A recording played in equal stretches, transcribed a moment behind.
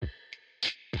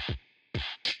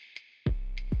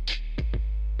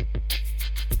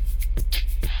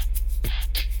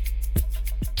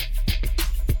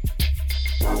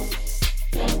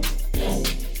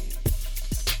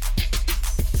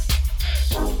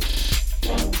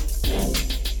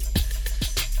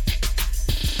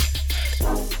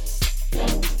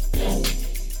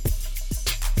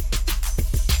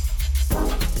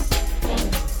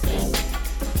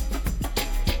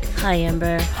Hi,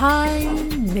 Amber. Hi,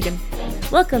 Megan.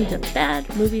 Welcome to Bad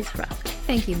Movies Rock.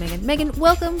 Thank you, Megan. Megan,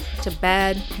 welcome to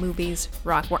Bad Movies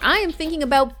Rock, where I am thinking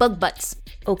about bug butts.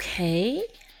 Okay.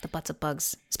 The butts of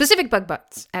bugs. Specific bug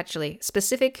butts, actually.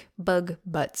 Specific bug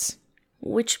butts.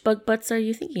 Which bug butts are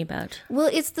you thinking about? Well,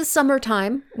 it's the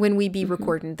summertime when we be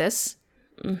recording this.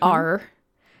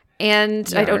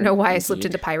 And I don't know why I slipped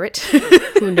into pirate.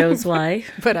 Who knows why?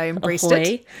 But I embraced Ahoy.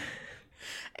 it.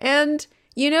 And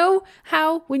you know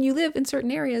how when you live in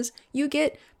certain areas, you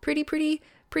get pretty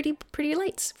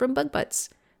lights from bug butts.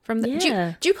 From the,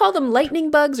 Yeah. do you call them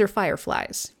lightning bugs or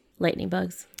fireflies? Lightning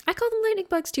bugs. I call them lightning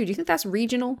bugs too. Do you think that's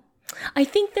regional? I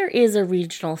think there is a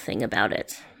regional thing about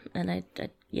it. And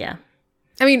yeah.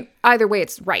 I mean, either way,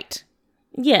 it's right.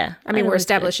 Yeah. I mean, know we're it's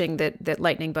good. establishing that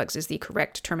lightning bugs is the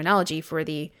correct terminology for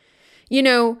the,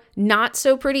 not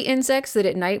so pretty insects that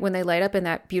at night when they light up in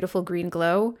that beautiful green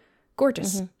glow,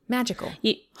 gorgeous, magical,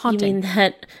 You haunting. mean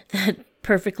that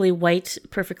perfectly white,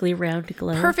 perfectly round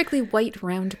glow? Perfectly white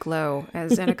round glow,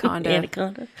 as Anaconda,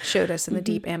 Anaconda. showed us in the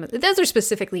deep Amazon. Those are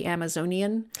specifically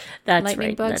Amazonian That's lightning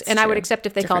right. bugs. That's And I would true. accept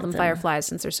if they call them Different than- fireflies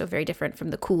since they're so very different from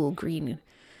the cool green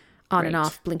on and Right.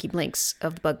 off blinky blinks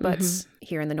of the bug butts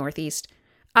here in the Northeast.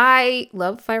 I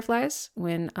love fireflies.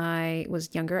 When I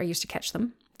was younger, I used to catch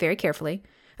them very carefully.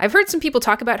 I've heard some people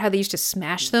talk about how they used to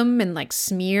smash them and like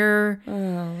smear.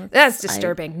 Oh, That's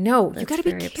disturbing. No, you that's got to be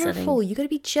very careful. upsetting. You got to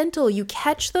be gentle. You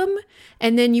catch them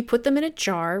and then you put them in a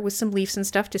jar with some leaves and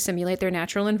stuff to simulate their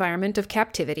natural environment of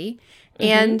captivity.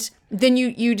 And then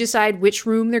you decide which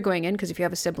room they're going in, because if you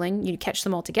have a sibling, you catch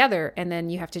them all together and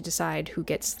then you have to decide who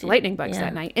gets the lightning bugs yeah.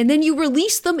 that night. And then you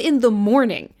release them in the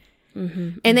morning.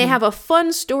 And they have a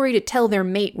fun story to tell their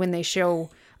mate when they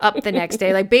show up the next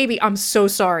day. Like, baby, I'm so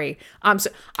sorry.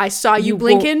 I saw you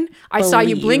blinking. I saw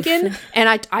you believe. blinking, and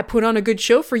I put on a good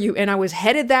show for you, and I was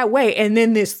headed that way. And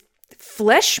then this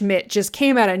flesh mitt just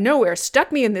came out of nowhere, stuck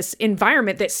me in this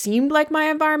environment that seemed like my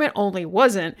environment, only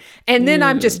wasn't. And then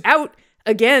I'm just out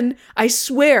again. I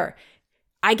swear.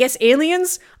 I guess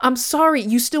aliens, I'm sorry.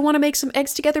 You still want to make some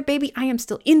eggs together, baby? I am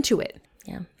still into it.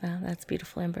 Yeah. Wow, that's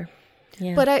beautiful, Amber.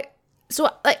 Yeah. But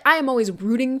I am always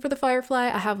rooting for the firefly.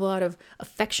 I have a lot of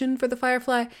affection for the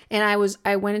firefly. And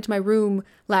I went into my room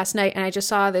last night and I just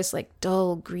saw this like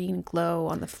dull green glow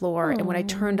on the floor. And when I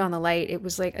turned on the light, it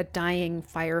was like a dying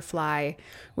firefly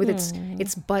with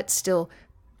its butt still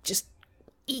just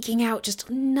eking out just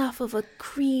enough of a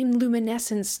green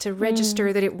luminescence to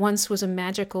register that it once was a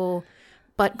magical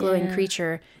butt glowing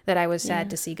creature that I was sad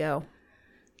to see go.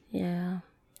 yeah.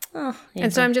 Oh,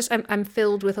 And so I'm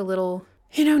filled with a little,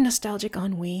 nostalgic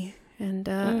ennui. And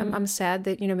I'm sad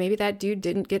that, maybe that dude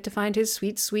didn't get to find his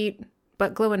sweet, sweet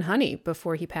butt glowing honey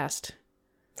before he passed.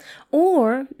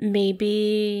 Or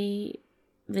maybe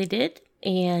they did,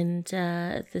 and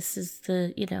this is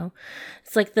the,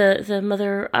 it's like the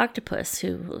mother octopus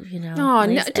who, Oh, lays no,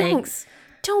 eggs.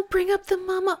 don't bring up the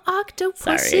mama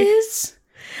octopuses.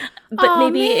 But Aw,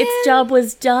 maybe man. its job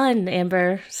was done,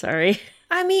 Amber. Sorry.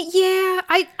 I mean, yeah,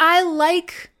 I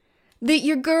like that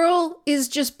your girl is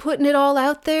just putting it all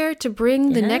out there to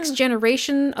bring the next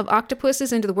generation of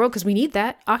octopuses into the world, because we need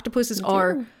that. Octopuses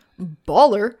are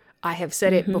baller. I have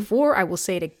said it before. I will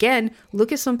say it again.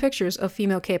 Look at some pictures of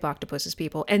female Cape octopuses,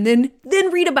 people, and then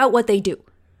read about what they do.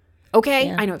 Okay?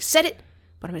 Yeah. I know I've said it,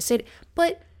 but I'm going to say it.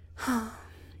 But,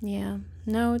 yeah,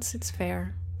 no, it's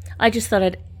fair. I just thought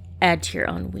I'd add to your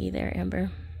ennui there,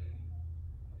 Amber.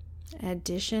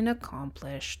 Addition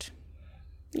accomplished.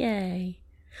 Yay.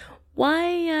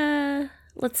 Why,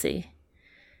 let's see.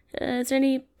 Is there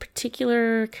any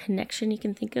particular connection you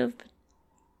can think of?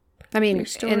 I mean, Your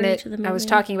story in that to the I was movie?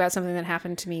 talking about something that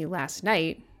happened to me last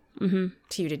night to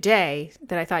you today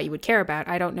that I thought you would care about.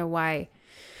 I don't know why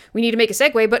we need to make a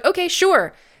segue, but okay,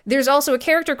 sure. There's also a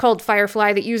character called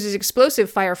Firefly that uses explosive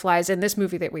fireflies in this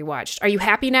movie that we watched. Are you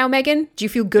happy now, Megan? Do you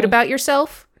feel good about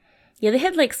yourself? Yeah, they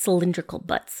had like cylindrical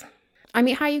butts. I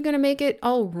mean, how are you going to make it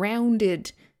all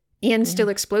rounded and still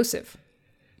explosive?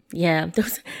 Yeah,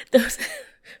 those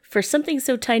for something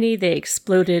so tiny, they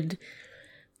exploded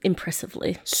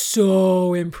impressively.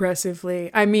 So impressively.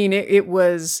 I mean, it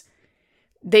was...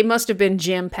 They must have been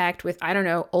jam-packed with, I don't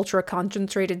know,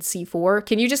 ultra-concentrated C4.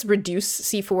 Can you just reduce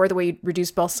C4 the way you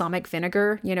reduce balsamic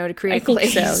vinegar, to create I think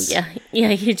glaze? so. Yeah.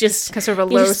 You just Sort of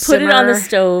a you low just put it on the simmer,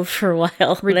 stove for a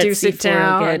while. reduce let it C4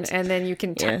 down, get- and then you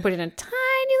can Yeah. put in a tiny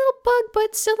little bug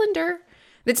butt cylinder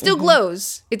that still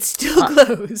glows. It still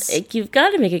glows. You've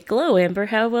got to make it glow, Amber.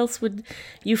 How else would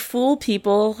you fool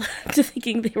people to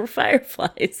thinking they were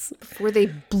fireflies? Where they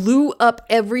blew up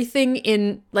everything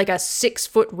in like a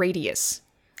 6-foot radius.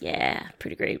 Yeah,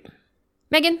 pretty great.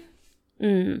 Megan,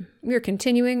 We are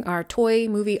continuing our toy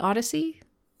movie odyssey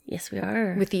Yes, we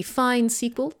are. with the fine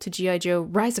sequel to G.I. Joe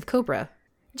Rise of Cobra,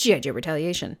 G.I. Joe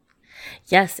Retaliation.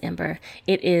 Yes, Amber.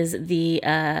 It is the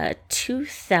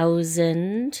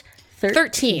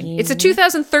 2013. It's a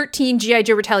 2013 G.I.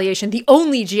 Joe Retaliation, the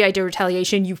only G.I. Joe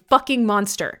Retaliation, you fucking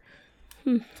monster. I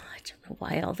don't know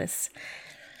why all this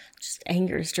just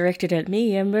anger is directed at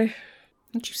me, Amber.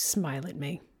 Don't you smile at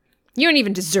me. You don't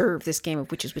even deserve this game of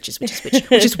witches, which is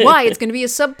why it's going to be a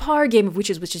subpar game of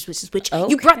witches. Okay.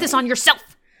 You brought this on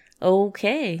yourself.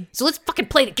 Okay. So let's fucking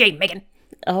play the game, Megan.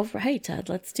 All right, Todd,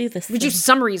 let's do this. We do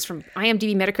summaries from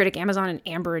IMDb, Metacritic, Amazon, and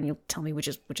Amber, and you'll tell me which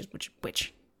is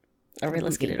which. All right,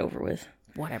 let's get it over with.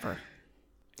 Whatever.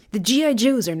 The G.I.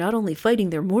 Joes are not only fighting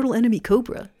their mortal enemy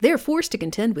Cobra, they are forced to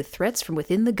contend with threats from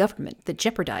within the government that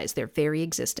jeopardize their very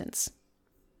existence.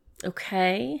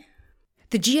 Okay.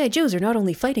 The G.I. Joes are not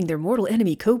only fighting their mortal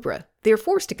enemy Cobra, they are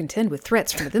forced to contend with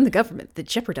threats from within the government that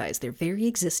jeopardize their very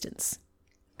existence.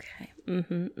 Okay.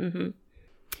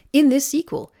 In this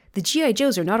sequel, the G.I.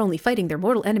 Joes are not only fighting their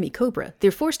mortal enemy Cobra,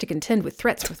 they're forced to contend with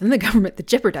threats within the government that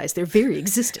jeopardize their very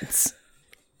existence.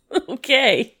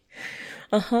 Okay.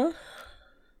 Uh-huh.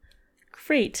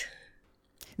 Great.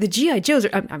 The G.I. Joes are...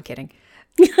 I'm kidding.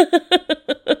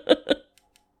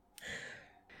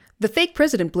 The fake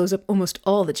president blows up almost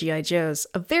all the G.I. Joes.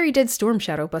 A very dead Storm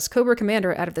Shadow busts Cobra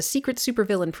Commander out of the secret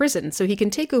supervillain prison so he can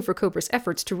take over Cobra's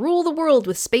efforts to rule the world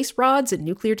with space rods and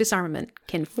nuclear disarmament.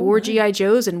 Can 4 G.I.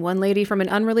 Joes and 1 lady from an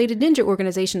unrelated ninja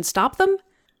organization stop them?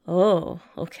 Oh,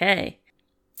 okay.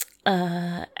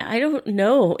 I don't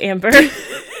know, Amber.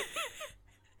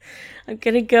 I'm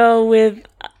gonna go with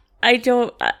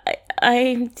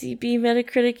IMDb,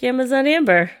 Metacritic, Amazon,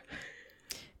 Amber.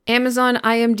 Amazon,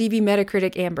 IMDb,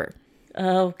 Metacritic, Amber.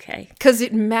 Okay. Because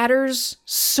it matters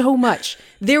so much.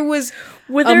 There was,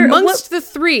 amongst the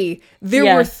 3,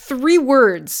 there were 3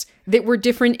 words that were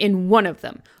different in one of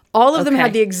them. All of them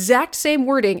had the exact same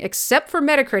wording, except for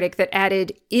Metacritic that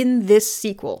added in this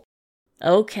sequel.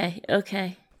 Okay.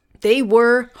 They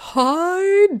were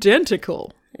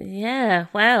identical. Yeah,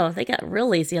 wow, they got real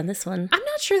lazy on this one. I'm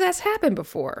not sure that's happened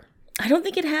before. I don't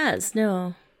think it has,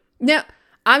 no. Now,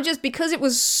 because it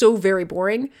was so very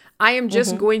boring, I am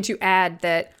just going to add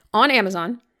that on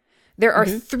Amazon, there are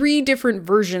 3 different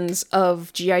versions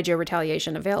of G.I. Joe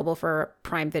Retaliation available for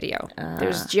Prime Video.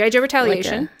 There's G.I. Joe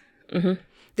Retaliation.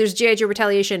 There's G.I. Joe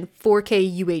Retaliation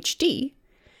 4K UHD.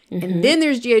 And then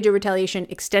there's G.I. Joe Retaliation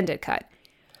Extended Cut.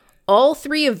 All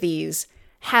 3 of these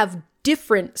have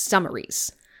different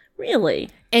summaries.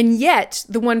 Really? And yet,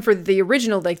 the one for the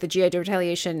original, like the G.I. Joe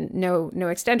Retaliation no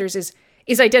extenders, is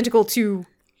identical to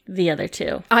the other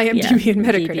 2. IMDb and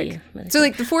Metacritic. So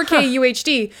like the 4K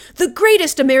UHD, the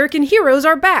greatest American heroes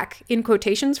are back, in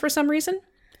quotations for some reason.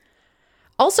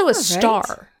 Also a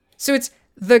star. So it's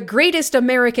the greatest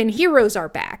American heroes are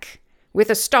back, with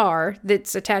a star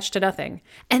that's attached to nothing.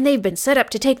 And they've been set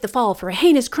up to take the fall for a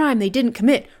heinous crime they didn't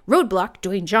commit. Roadblock,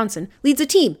 Dwayne Johnson, leads a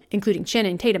team, including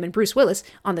Channing Tatum and Bruce Willis,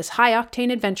 on this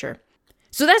high-octane adventure.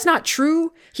 So that's not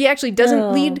true. He actually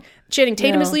doesn't lead. Channing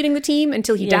Tatum is leading the team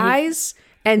until he dies.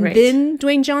 And then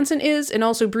Dwayne Johnson is. And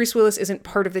also Bruce Willis isn't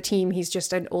part of the team. He's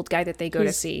just an old guy that they go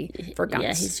to see for guns.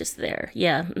 Yeah, he's just there.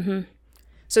 Yeah.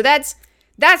 So that's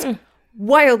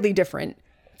wildly different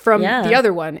from the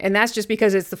other one. And that's just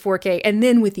because it's the 4K. And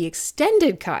then with the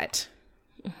extended cut,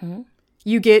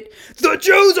 you get, the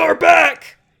Joes are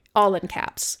back! All in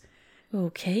caps.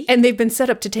 Okay. And they've been set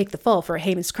up to take the fall for a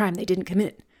heinous crime they didn't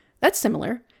commit. That's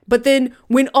similar. But then,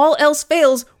 when all else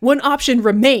fails, one option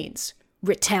remains.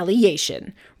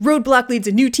 Retaliation. Roadblock leads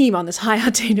a new team on this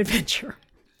high-octane adventure.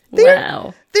 They're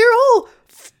all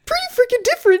pretty freaking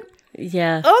different.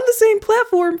 Yeah. On the same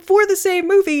platform for the same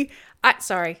movie. I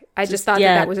just thought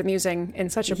that was amusing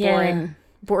in such a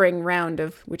boring round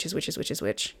of which is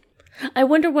which. I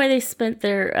wonder why they spent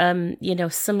their,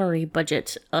 summary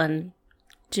budget on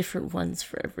different ones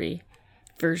for every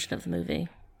version of the movie.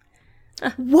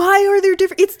 Why are there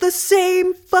different? It's the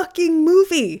same fucking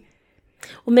movie.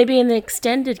 Well, maybe in the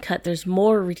extended cut, there's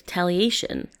more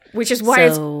retaliation. Which is why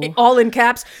it's all in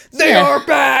caps. They are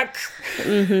back!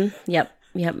 Yep.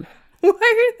 Why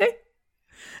are they?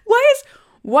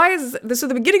 Why is so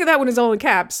the beginning of that one is all in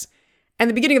caps, and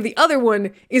the beginning of the other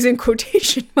one is in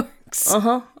quotation marks.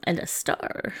 And a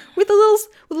star. With a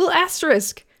little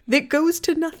asterisk that goes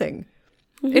to nothing.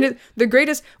 And the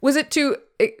greatest, was it to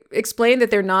explain that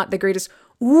they're not the greatest?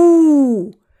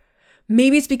 Ooh.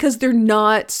 Maybe it's because they're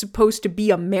not supposed to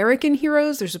be American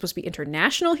heroes. They're supposed to be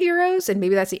international heroes. And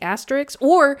maybe that's the asterisk.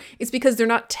 Or it's because they're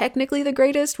not technically the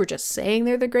greatest. We're just saying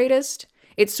they're the greatest.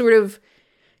 It's sort of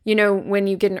You know, when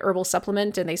you get an herbal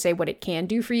supplement and they say what it can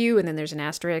do for you, and then there's an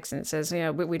asterisk and it says,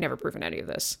 we've never proven any of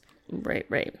this. Right,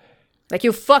 right. Like,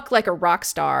 you'll fuck like a rock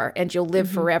star and you'll live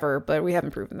forever, but we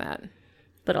haven't proven that.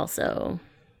 But also,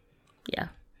 yeah,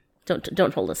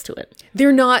 don't hold us to it.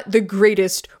 They're not the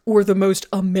greatest or the most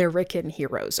American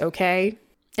heroes, okay?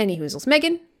 Any hoozles.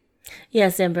 Megan?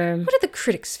 Yes, Amber. What did the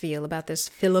critics feel about this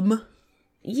film?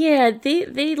 Yeah,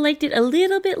 they liked it a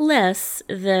little bit less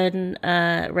than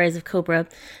Rise of Cobra.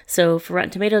 So for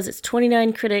Rotten Tomatoes, it's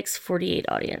 29 critics, 48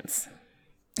 audience.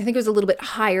 I think it was a little bit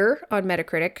higher on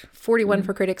Metacritic. 41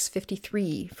 for critics,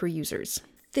 53 for users.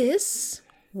 This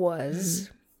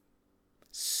was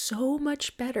so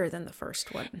much better than the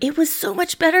first one. It was so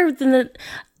much better than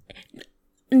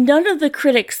None of the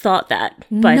critics thought that,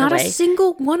 by the way. Not a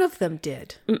single one of them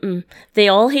did. They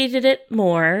all hated it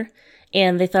more.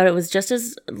 And they thought it was just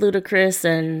as ludicrous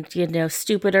and,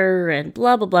 stupider and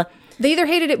blah, blah, blah. They either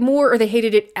hated it more or they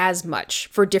hated it as much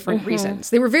for different reasons.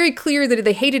 They were very clear that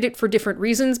they hated it for different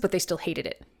reasons, but they still hated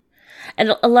it.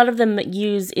 And a lot of them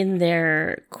use in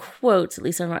their quotes, at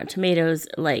least on Rotten Tomatoes,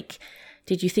 like,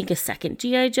 did you think a second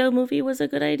G.I. Joe movie was a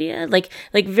good idea? Like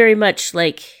very much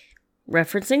like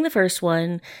referencing the first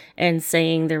one and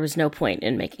saying there was no point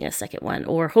in making a second one,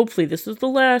 or hopefully this is the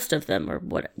last of them, or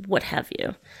what have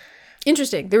you.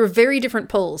 Interesting. There were very different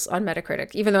polls on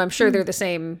Metacritic, even though I'm sure they're the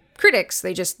same critics.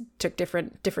 They just took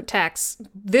different tacks.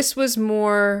 This was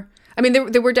more... I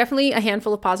mean, there were definitely a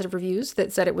handful of positive reviews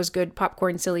that said it was good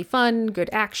popcorn, silly fun,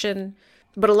 good action.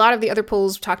 But a lot of the other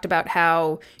polls talked about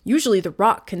how usually The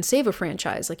Rock can save a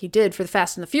franchise like he did for The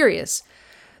Fast and the Furious.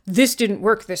 This didn't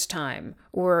work this time.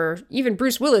 Or even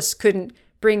Bruce Willis couldn't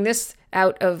bring this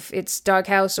out of its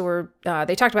doghouse. Or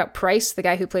they talked about Price, the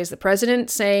guy who plays the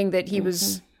president, saying that he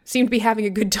seemed to be having a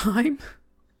good time.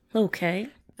 Okay.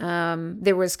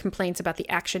 There was complaints about the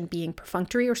action being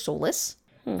perfunctory or soulless.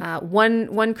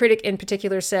 One critic in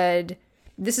particular said,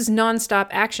 "This is nonstop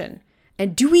action.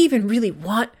 And do we even really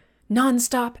want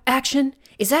nonstop action?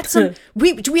 Is that do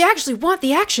we actually want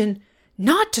the action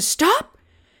not to stop?"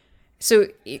 So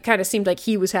it kind of seemed like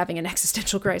he was having an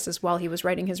existential crisis while he was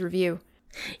writing his review.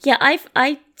 Yeah, I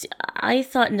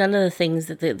thought none of the things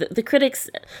that the critics,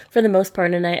 for the most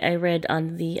part, and I read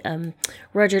on the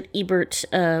Roger Ebert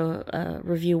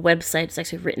review website, it's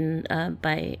actually written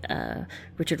by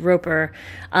Richard Roper,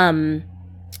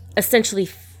 essentially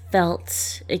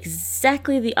felt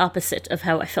exactly the opposite of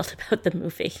how I felt about the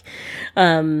movie.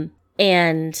 And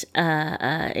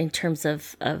in terms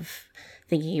of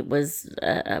thinking it was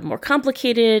more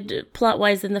complicated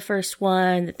plot-wise than the first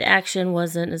one, that the action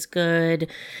wasn't as good,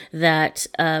 that,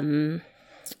 and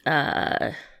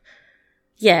that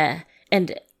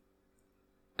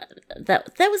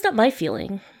was not my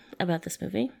feeling about this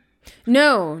movie.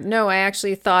 No, I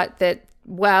actually thought that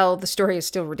while the story is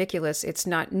still ridiculous, it's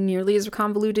not nearly as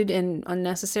convoluted and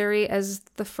unnecessary as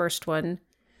the first one.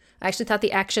 I actually thought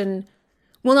the action,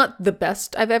 well, not the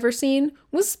best I've ever seen,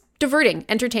 was diverting,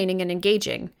 entertaining, and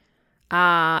engaging.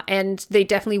 And they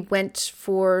definitely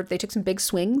they took some big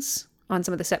swings on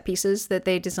some of the set pieces that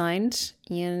they designed,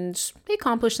 and they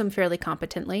accomplished them fairly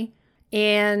competently.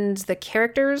 And the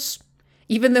characters,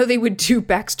 even though they would do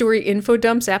backstory info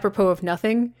dumps apropos of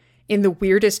nothing in the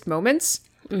weirdest moments,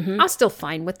 I was still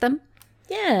fine with them.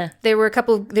 Yeah. There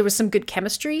was some good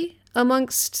chemistry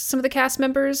amongst some of the cast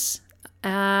members.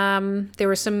 There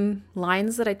were some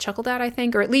lines that I chuckled at, I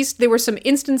think, or at least there were some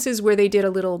instances where they did a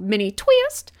little mini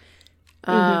twist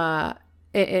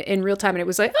in real time, and it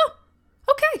was like, oh,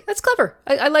 okay, that's clever.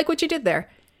 I like what you did there.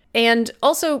 And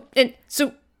also,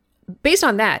 so based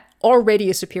on that, already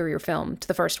a superior film to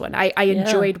the first one. I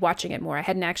enjoyed watching it more. I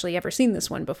hadn't actually ever seen this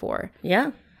one before.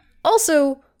 Yeah.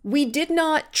 Also, we did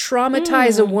not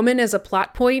traumatize a woman as a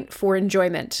plot point for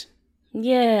enjoyment.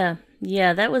 Yeah.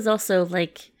 Yeah, that was also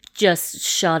like just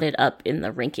shot it up in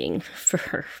the ranking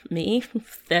for me.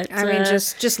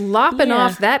 Just lopping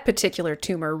off that particular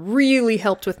tumor really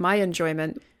helped with my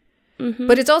enjoyment.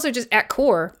 But it's also just at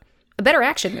core a better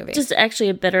action movie. Just actually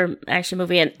a better action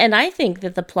movie. And I think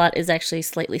that the plot is actually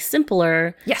slightly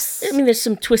simpler. Yes. I mean, there's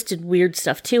some twisted, weird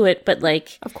stuff to it, but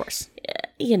like... Of course.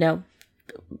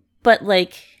 But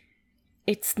like...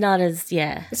 It's not as,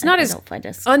 It's not as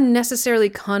unnecessarily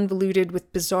convoluted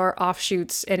with bizarre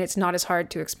offshoots, and it's not as hard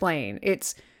to explain.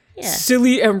 It's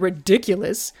silly and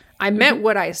ridiculous. I meant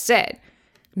what I said.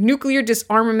 Nuclear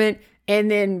disarmament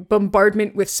and then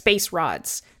bombardment with space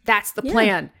rods. That's the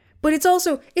plan. But it's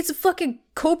a fucking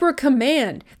Cobra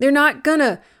Command. They're not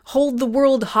gonna hold the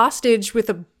world hostage with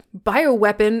a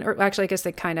bioweapon, or actually I guess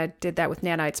they kind of did that with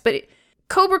nanites, but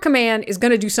Cobra Command is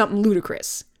gonna do something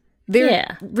ludicrous.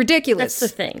 They're ridiculous.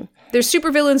 That's the thing. They're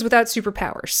supervillains without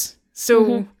superpowers.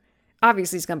 So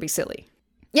obviously it's going to be silly.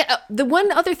 Yeah, the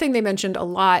one other thing they mentioned a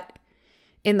lot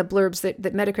in the blurbs that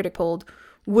Metacritic pulled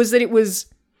was that it was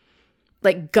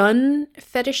like gun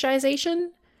fetishization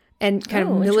and kind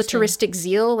of militaristic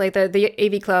zeal. Like the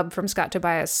AV Club from Scott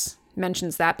Tobias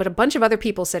mentions that, but a bunch of other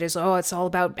people said it's all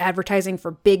about advertising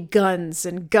for big guns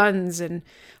and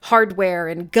hardware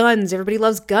and guns. Everybody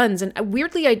loves guns. And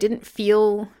weirdly, I didn't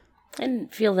feel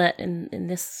that in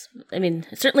this. I mean,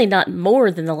 certainly not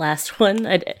more than the last one.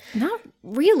 Not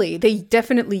really. They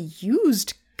definitely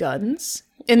used guns.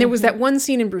 And there was that one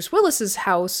scene in Bruce Willis's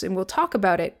house, and we'll talk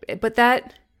about it, but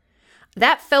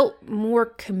that felt more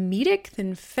comedic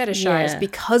than fetishized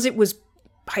because it was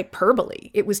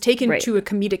hyperbole. It was taken to a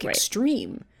comedic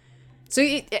extreme. So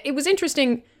it was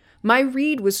interesting. My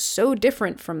read was so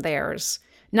different from theirs,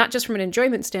 not just from an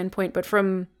enjoyment standpoint, but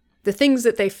from the things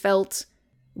that they felt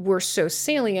were so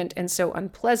salient and so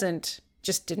unpleasant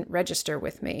just didn't register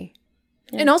with me.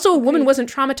 Yeah. And also, a woman wasn't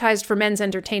traumatized for men's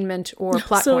entertainment or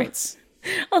plot points.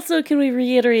 Also, can we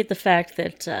reiterate the fact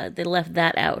that they left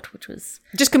that out, which was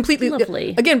just completely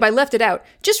lovely. Again, by left it out,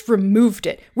 just removed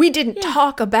it. We didn't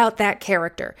talk about that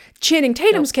character. Channing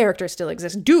Tatum's character still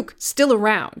exists. Duke still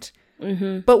around.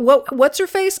 But what's her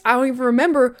face? I don't even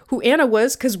remember who Anna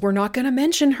was because we're not going to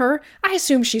mention her. I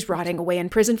assume she's rotting away in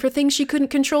prison for things she couldn't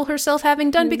control herself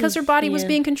having done because her body was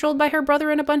being controlled by her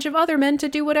brother and a bunch of other men to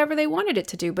do whatever they wanted it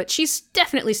to do. But she's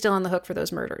definitely still on the hook for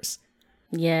those murders.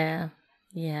 Yeah.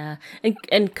 Yeah,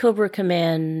 and Cobra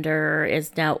Commander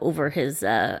is now over his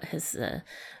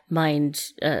mind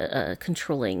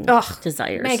controlling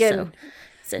desires. Megan,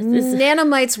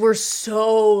 nanomites were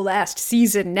so last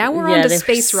season. Now we're on to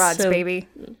space rods, baby.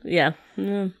 Yeah,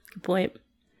 good point.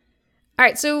 All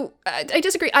right, so I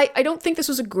disagree. I don't think this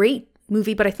was a great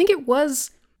movie, but I think it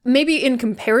was, maybe in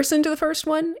comparison to the first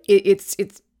one, it's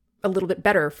a little bit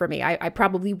better for me. I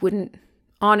probably wouldn't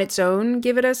on its own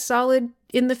give it a solid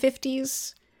in the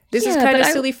 50s. This is kind of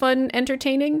silly, fun,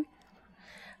 entertaining.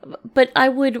 But I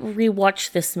would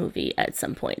rewatch this movie at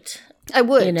some point. I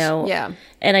would, yeah.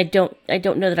 And I don't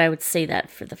know that I would say that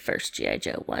for the first G.I.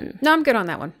 Joe one. No, I'm good on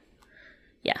that one.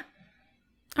 Yeah.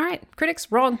 All right,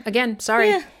 critics, wrong again. Sorry.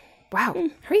 Yeah. Wow,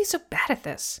 how are you so bad at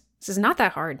this? This is not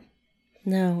that hard.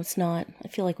 No, it's not. I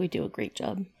feel like we do a great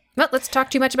job. Well, let's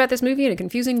talk too much about this movie in a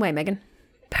confusing way, Megan.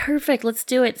 Perfect. Let's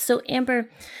do it. So, Amber,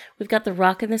 we've got The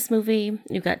Rock in this movie.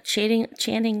 You've got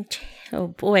Channing. Oh,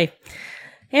 boy.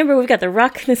 Amber, we've got The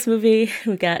Rock in this movie.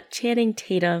 We've got Channing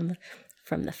Tatum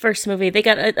from the first movie. They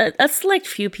got a select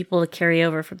few people to carry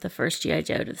over from the first G.I.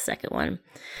 Joe to the second one.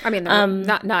 I mean,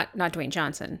 not Dwayne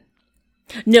Johnson.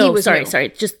 No, sorry.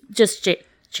 Just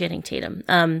Channing Tatum.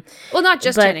 Well, not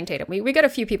just Channing Tatum. We got a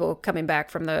few people coming back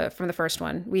from the first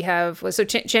one. We have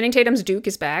Channing Tatum's Duke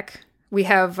is back. We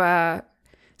have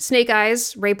Snake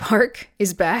Eyes, Ray Park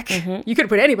is back. You could have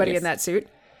put anybody in that suit.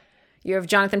 You have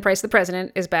Jonathan Pryce, the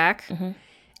president, is back.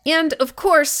 And, of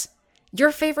course,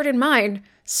 your favorite and mine,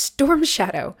 Storm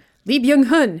Shadow, Lee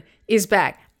Byung-hun, is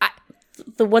back.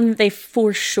 The one that they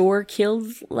for sure killed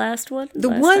last one? The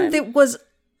one that was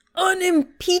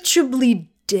unimpeachably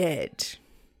dead.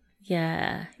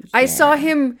 Yeah. I saw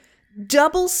him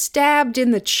double stabbed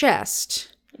in the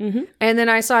chest. And then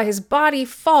I saw his body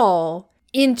fall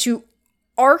into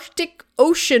Arctic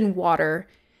Ocean water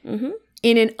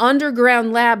in an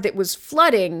underground lab that was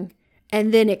flooding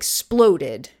and then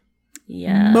exploded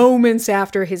moments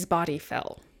after his body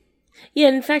fell. Yeah,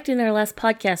 in fact, in our last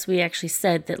podcast, we actually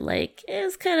said that, like, it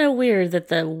was kind of weird that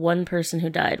the one person who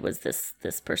died was this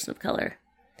person of color.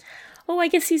 Oh, I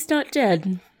guess he's not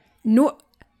dead. No,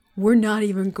 we're not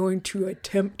even going to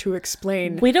attempt to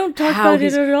explain. We don't talk about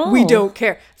it at all. We don't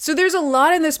care. So there's a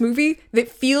lot in this movie that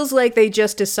feels like they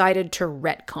just decided to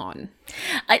retcon.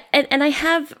 And I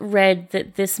have read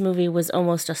that this movie was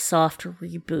almost a soft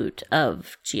reboot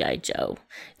of G.I. Joe.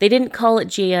 They didn't call it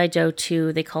G.I. Joe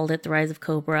 2. They called it The Rise of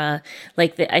Cobra.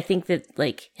 I think that,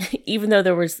 like, even though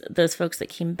there was those folks that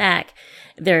came back,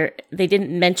 they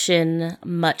didn't mention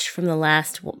much from the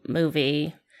last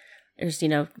movie. There's,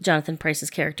 Jonathan Pryce's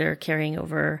character carrying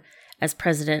over as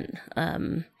president,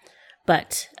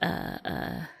 but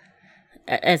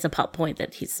as a pop point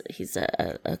that he's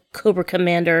a Cobra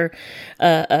Commander,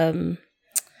 I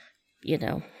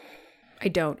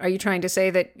don't. Are you trying to say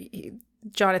that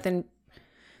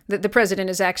that the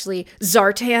president is actually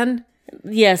Zartan?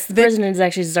 Yes, the president is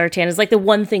actually Zartan. It's like the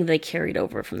one thing they carried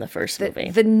over from the first movie.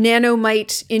 The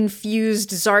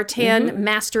nanomite-infused Zartan,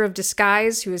 master of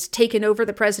disguise, who has taken over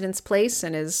the president's place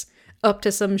and is up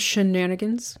to some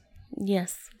shenanigans.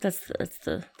 Yes, that's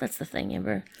the thing,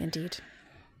 Amber. Indeed.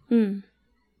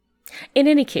 In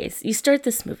any case, you start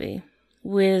this movie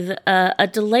with a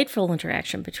delightful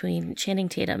interaction between Channing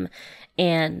Tatum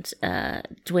and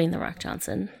Dwayne "The Rock"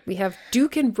 Johnson. We have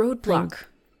Duke and Roadblock.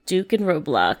 Duke and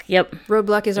Roadblock. Yep.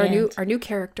 Roadblock is our new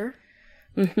character.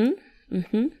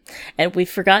 And we've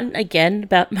forgotten again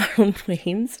about Marlon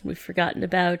Wayans. We've forgotten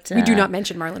about... we do not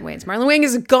mention Marlon Wayans. Marlon Wayans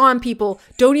is gone, people.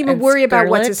 Don't even worry about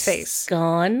what's his face.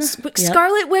 Gone.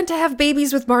 Scarlett went to have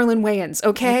babies with Marlon Wayans,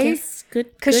 okay?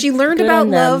 Because she learned good about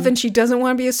on love them. and she doesn't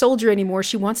want to be a soldier anymore.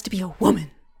 She wants to be a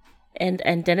woman.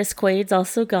 And Dennis Quaid's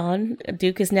also gone.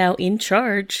 Duke is now in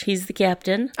charge. He's the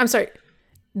captain. I'm sorry.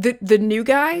 The new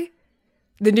guy?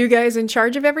 The new guy is in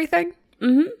charge of everything?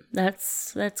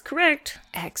 That's correct.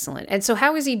 Excellent. And so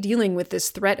how is he dealing with this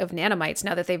threat of nanomites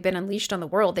now that they've been unleashed on the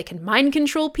world? They can mind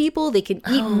control people. They can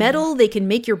eat metal. They can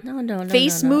make your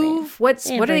face move. What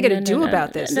are they going to do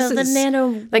about this? No, this the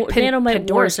nanomite Pandora's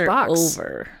wars are box.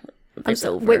 over. It's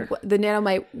over. Wait, the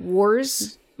nanomite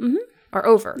wars are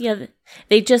over. Yeah,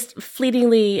 they just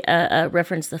fleetingly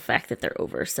reference the fact that they're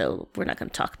over, so we're not going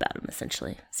to talk about them,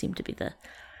 essentially. Seem to be the...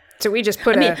 So we just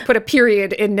put a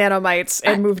period in nanomites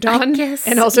and moved on,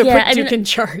 and also put Duke in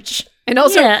charge, and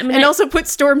also put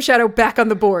Storm Shadow back on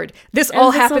the board. This all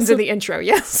happens in the intro.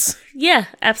 Yes. Yeah,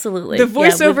 absolutely. The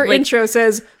voiceover intro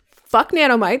says, "Fuck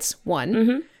nanomites."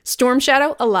 One. Storm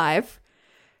Shadow alive.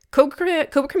 Cobra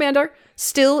Commander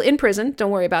still in prison.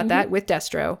 Don't worry about that with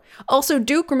Destro. Also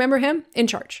Duke, remember him, in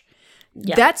charge.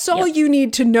 Yeah. That's all you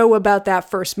need to know about that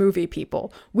first movie,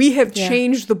 people. We have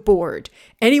changed the board.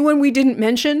 Anyone we didn't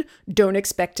mention, don't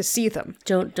expect to see them.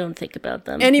 Don't think about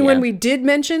them. Anyone we did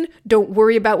mention, don't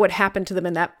worry about what happened to them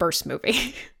in that first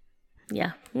movie.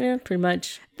 Yeah, pretty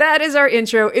much. That is our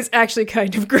intro. It's actually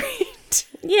kind of great.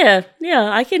 Yeah,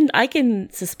 I can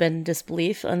suspend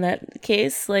disbelief on that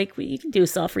case. Like, you can do a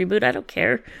soft reboot. I don't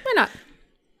care. Why not?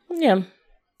 Yeah.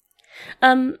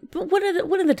 But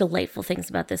one of the delightful things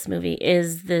about this movie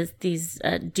is these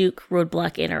Duke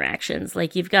Roadblock interactions.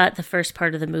 Like, you've got the first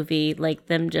part of the movie, like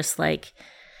them just like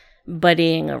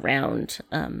buddying around,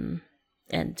 and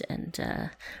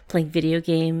playing video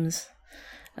games,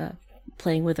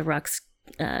 playing with the Rock's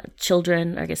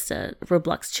children. I guess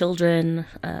Roadblock's children.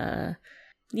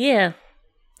 Yeah,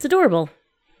 it's adorable.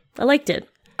 I liked it.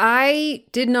 I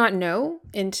did not know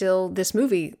until this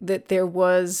movie that there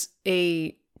was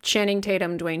a Channing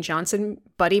Tatum, Dwayne Johnson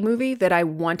buddy movie that I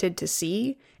wanted to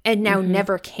see and now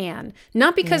never can.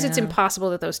 Not because it's impossible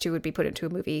that those two would be put into a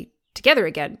movie together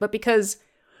again, but because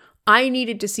I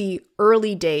needed to see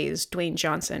early days Dwayne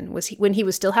Johnson when he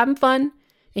was still having fun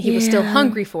and he was still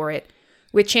hungry for it.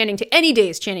 With Channing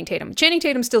Tatum. Channing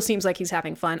Tatum still seems like he's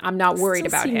having fun. I'm not worried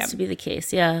about him. Seems to be the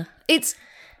case, yeah. It's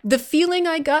the feeling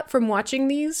I got from watching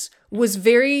these was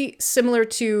very similar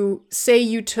to, say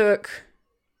you took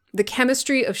the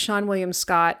chemistry of Seann William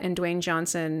Scott and Dwayne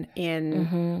Johnson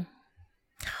in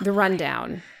The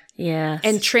Rundown. Yeah.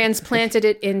 And transplanted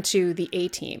it into the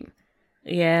A-Team.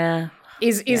 Yeah.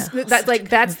 That's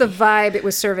the vibe it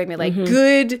was serving me. Like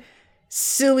good,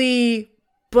 silly,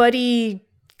 buddy,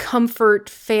 comfort,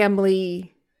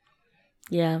 family.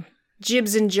 Yeah.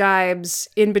 Jibs and jibes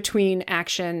in between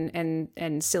action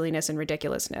and silliness and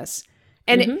ridiculousness.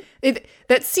 And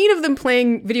that scene of them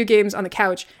playing video games on the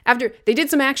couch, after they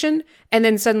did some action, and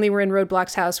then suddenly we're in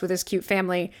Roadblock's house with his cute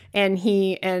family, and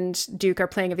he and Duke are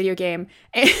playing a video game.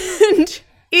 And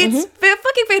it's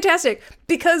fucking fantastic,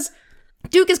 because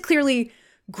Duke is clearly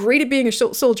great at being a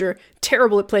soldier,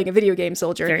 terrible at playing a video game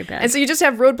soldier. Very bad. And so you just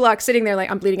have Roadblock sitting there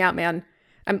like, I'm bleeding out, man.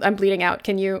 I'm bleeding out.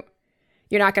 You're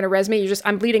not going to res me.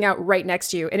 I'm bleeding out right next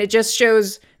to you. And it just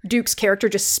shows Duke's character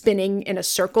just spinning in a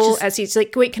circle as he's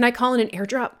like, wait, can I call in an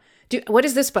airdrop? What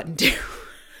does this button do?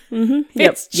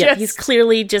 Yep. He's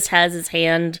clearly just has his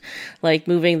hand like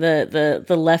moving the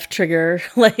left trigger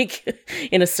like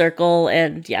in a circle.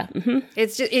 And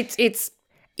it's just,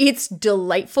 it's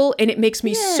delightful. And it makes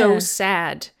me so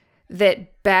sad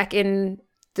that back in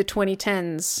the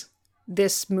 2010s,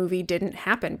 this movie didn't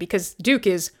happen because Duke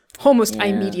is almost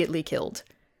immediately killed.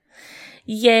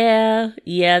 Yeah,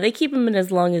 they keep him in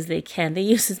as long as they can. They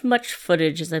use as much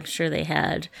footage as I'm sure they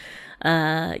had.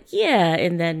 And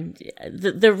then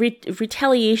the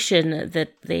retaliation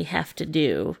that they have to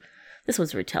do. This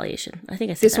was retaliation. I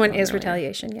think I said this one is earlier.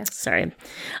 Retaliation. Yes. Sorry.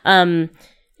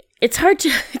 It's hard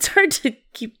to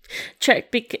keep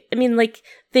track. I mean, like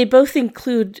they both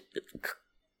include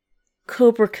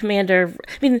Cobra Commander.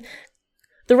 I mean,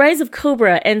 The Rise of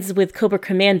Cobra ends with Cobra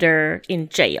Commander in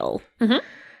jail.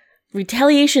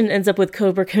 Retaliation ends up with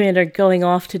Cobra Commander going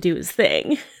off to do his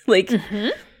thing. Like,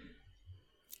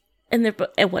 and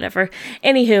they're whatever.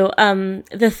 Anywho,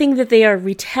 the thing that they are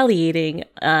retaliating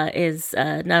is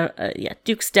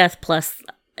Duke's death plus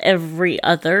every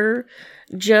other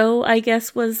Joe, I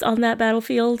guess, was on that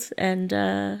battlefield, and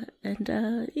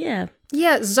yeah.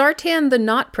 Yeah, Zartan, the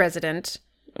not president,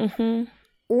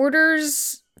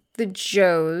 orders the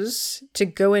Joes to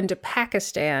go into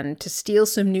Pakistan to steal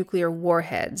some nuclear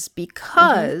warheads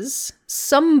because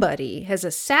somebody has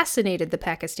assassinated the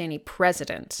Pakistani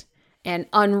president, and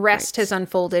unrest has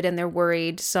unfolded, and they're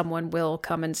worried someone will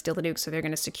come and steal the nukes, so they're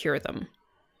going to secure them.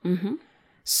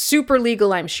 Super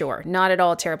legal, I'm sure. Not at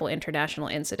all a terrible international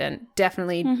incident.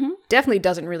 Definitely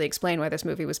doesn't really explain why this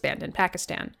movie was banned in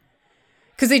Pakistan.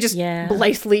 Because they just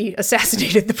blithely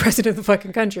assassinated the president of the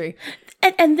fucking country.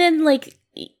 And then, like,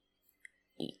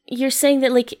 you're saying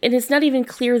that, like, and it's not even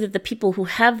clear that the people who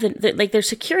have they're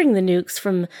securing the nukes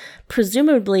from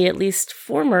presumably at least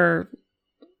former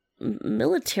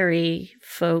military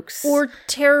folks or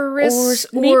terrorists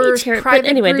or maybe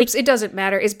private groups. It doesn't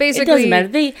matter. It's basically, it doesn't matter.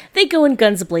 They go in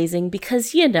guns blazing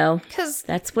because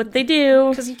that's what they do.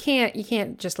 Because you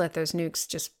can't just let those nukes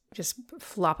just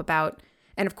flop about.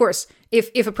 And of course,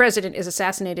 if a president is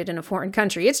assassinated in a foreign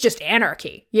country, it's just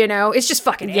anarchy. It's just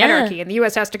fucking anarchy, and the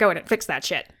U.S. has to go in and fix that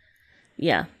shit.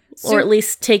 Yeah, or at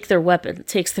least take their weapon,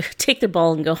 take their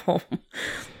ball and go home.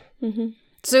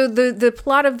 So the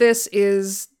plot of this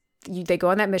is, they go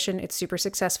on that mission, it's super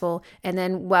successful, and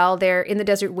then while they're in the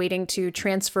desert waiting to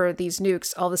transfer these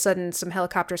nukes, all of a sudden some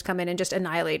helicopters come in and just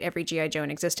annihilate every G.I. Joe in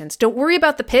existence. Don't worry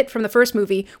about the pit from the first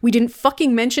movie. We didn't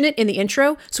fucking mention it in the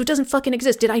intro, so it doesn't fucking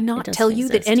exist. Did I not tell you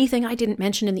that anything I didn't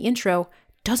mention in the intro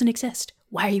doesn't exist?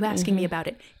 Why are you asking me about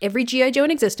it? Every G.I. Joe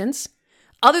in existence,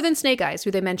 other than Snake Eyes,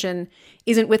 who they mention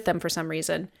isn't with them for some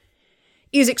reason,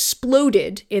 is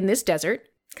exploded in this desert.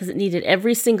 Because it needed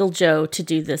every single Joe to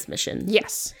do this mission.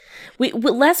 Yes.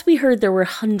 Last we heard, there were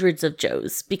hundreds of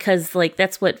Joes, because, like,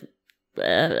 that's what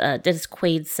Dennis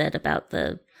Quaid said about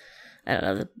the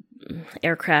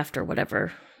aircraft or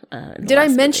whatever. Did I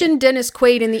mention Dennis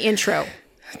Quaid in the intro?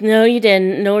 No, you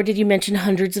didn't. Nor did you mention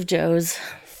hundreds of Joes.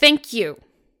 Thank you.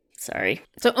 Sorry.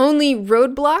 So only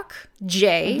Roadblock,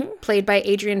 Jay, played by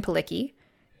Adrian Palicki,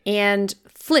 and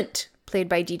Flint, played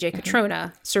by DJ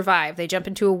Catrona, survive. They jump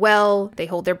into a well, they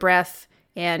hold their breath,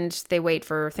 and they wait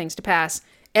for things to pass.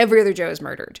 Every other Joe is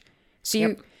murdered.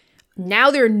 So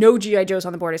now there are no G.I. Joes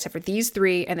on the board except for these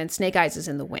three, and then Snake Eyes is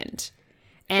in the wind.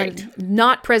 And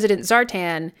not President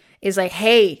Zartan is like,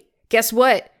 hey, guess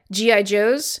what? G.I.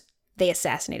 Joes, they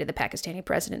assassinated the Pakistani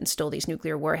president and stole these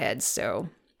nuclear warheads, so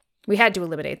we had to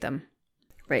eliminate them.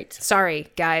 Right. Sorry,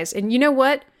 guys. And you know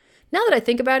what? Now that I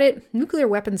think about it, nuclear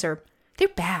weapons they're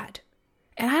bad.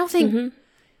 And I don't think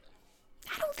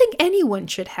anyone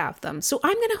should have them. So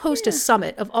I'm going to host a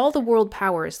summit of all the world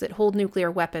powers that hold nuclear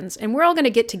weapons, and we're all going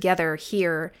to get together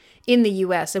here in the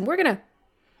U.S. and we're going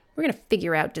to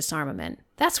figure out disarmament.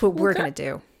 That's what we're going to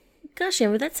do. Gosh,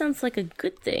 Amber, that sounds like a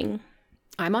good thing.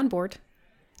 I'm on board.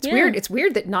 It's weird. It's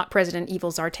weird that not President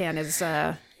Evil Zartan is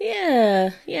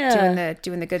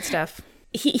doing the good stuff.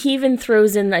 He even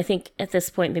throws in, I think, at this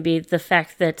point, maybe the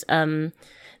fact that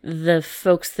the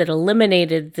folks that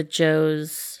eliminated the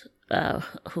Joes,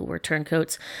 who were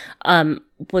turncoats,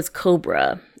 was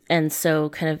Cobra, and so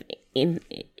kind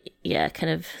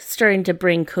of starting to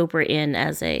bring Cobra in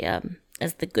as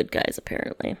the good guys,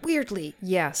 apparently. Weirdly,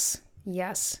 yes.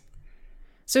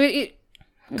 So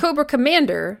Cobra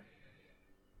Commander,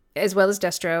 as well as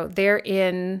Destro, they're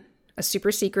in a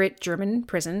super secret German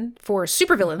prison for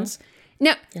supervillains.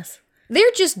 Now,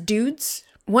 they're just dudes.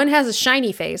 One has a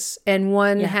shiny face, and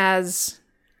one has,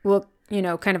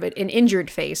 kind of an injured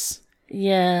face.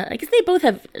 Yeah, I guess they both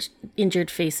have injured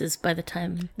faces by the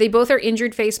time. They both are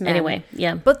injured face men. Anyway,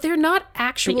 yeah. But they're not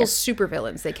actual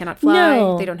supervillains. They cannot fly.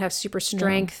 No. They don't have super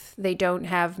strength. No. They don't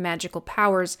have magical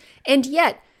powers. And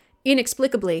yet,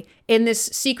 inexplicably, in this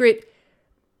secret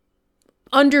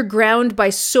underground by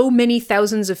so many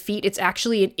thousands of feet, it's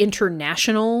actually an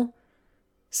international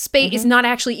space. It's not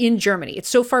actually in Germany. It's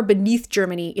so far beneath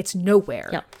Germany, it's nowhere.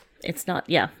 Yeah, it's not.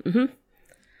 Yeah. Mm-hmm.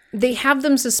 They have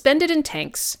them suspended in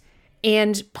tanks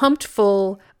and pumped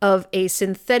full of a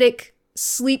synthetic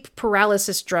sleep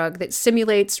paralysis drug that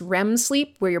simulates REM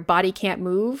sleep, where your body can't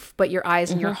move, but your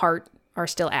eyes and your heart are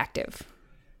still active.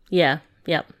 Yeah.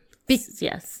 Yeah.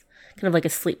 Yes. Kind of like a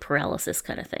sleep paralysis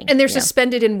kind of thing. And they're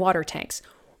suspended in water tanks.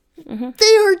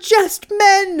 They are just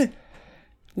men.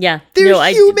 Yeah.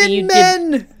 They're human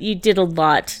men. You did a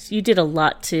lot. You did a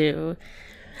lot too.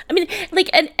 I mean, like,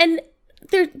 and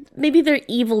they're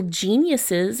evil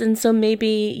geniuses, and so maybe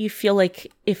you feel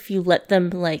like if you let them,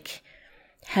 like,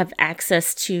 have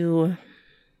access to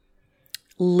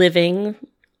living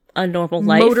a normal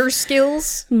life. Motor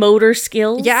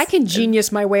skills. Yeah, I can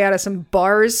genius my way out of some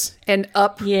bars and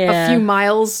up a few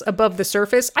miles above the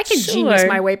surface. I can genius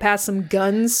my way past some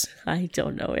guns. I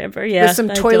don't know, Amber. Yeah. With some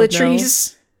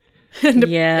toiletries and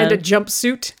a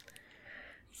jumpsuit.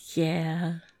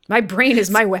 Yeah. My brain is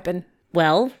my weapon.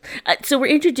 Well, so we're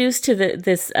introduced to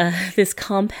this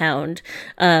compound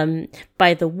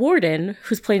by the warden,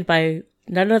 who's played by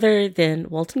none other than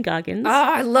Walton Goggins.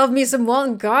 Ah, I love me some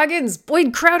Walton Goggins.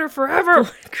 Boyd Crowder forever.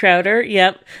 Crowder,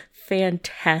 yep.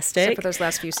 Fantastic. Except for those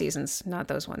last few seasons. Not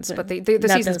those ones, but the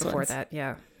seasons before that,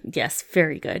 yeah. Yes,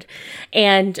 very good.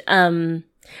 And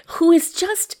who is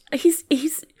just, he's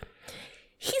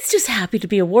just happy to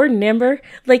be a warden, Amber.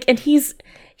 Like, and he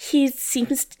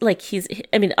seems like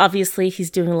obviously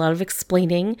he's doing a lot of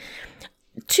explaining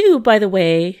to, by the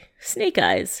way, Snake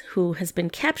Eyes, who has been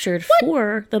captured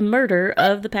for the murder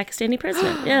of the Pakistani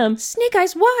president. Yeah. Snake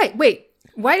Eyes, why? Wait,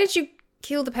 why did you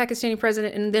kill the Pakistani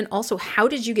president? And then also, how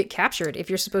did you get captured if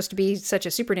you're supposed to be such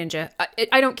a super ninja?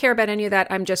 I don't care about any of that.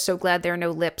 I'm just so glad there are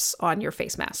no lips on your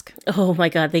face mask. Oh my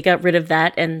God, they got rid of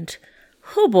that, and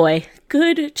oh boy,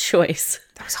 good choice.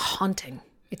 That was haunting.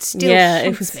 It still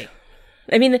haunts me.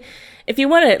 I mean, if you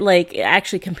want to like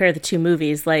actually compare the two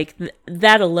movies, like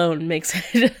that alone makes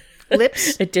it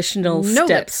lips, additional no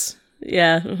steps. Lips.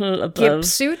 Yeah, above. Gimp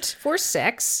suit for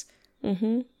sex.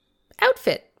 Mm-hmm.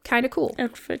 Outfit, kind of cool.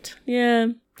 Outfit, yeah.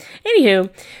 Anywho,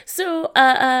 so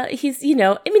he's,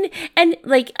 and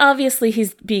like obviously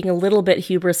he's being a little bit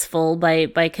hubrisful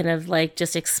by kind of like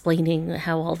just explaining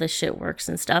how all this shit works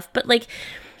and stuff, but like.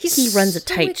 He runs a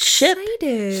tight ship.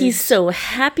 He's so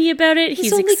happy about it.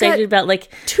 He's excited about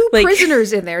like two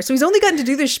prisoners in there. So he's only gotten to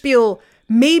do this spiel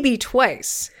maybe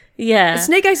twice. Yeah.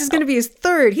 Snake Eyes is going to be his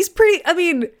third. He's pretty, I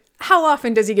mean, how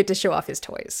often does he get to show off his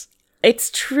toys?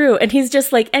 It's true. And he's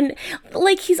just like, and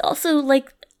like, he's also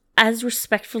like, as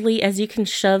respectfully as you can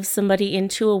shove somebody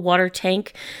into a water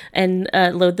tank and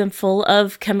load them full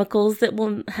of chemicals that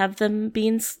will have them be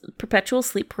in perpetual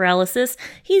sleep paralysis,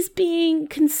 he's being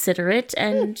considerate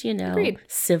and, agreed.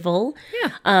 Civil.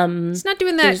 Yeah. He's not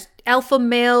doing that alpha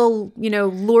male,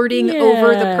 lording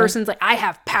over the person's like, I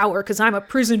have power because I'm a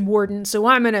prison warden, so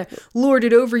I'm going to lord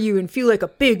it over you and feel like a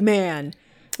big man.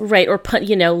 Right, or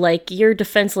like you're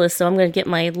defenseless, so I'm going to get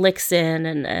my licks in,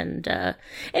 and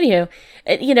anyhow,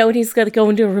 and he's got to go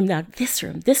into a room now. This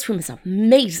room is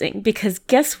amazing because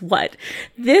guess what?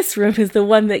 This room is the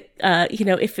one that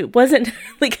if it wasn't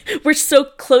like we're so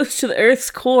close to the Earth's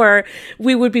core,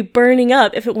 we would be burning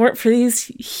up if it weren't for these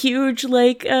huge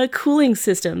like cooling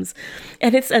systems,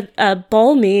 and it's a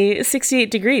balmy 68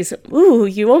 degrees. Ooh,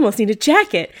 you almost need a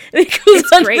jacket. And it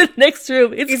goes on to the next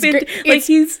room. It's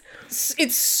great.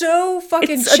 It's so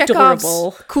fucking Chekhov's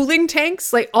adorable. Cooling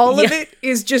tanks. Like all of it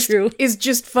is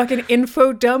just fucking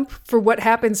info dump for what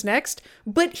happens next.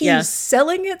 But he's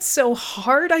selling it so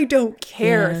hard. I don't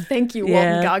care. Yeah. Thank you,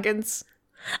 Walton Goggins.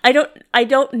 I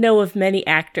don't know of many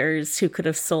actors who could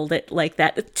have sold it like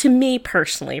that. To me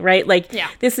personally, right? Like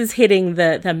this is hitting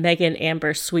the Megan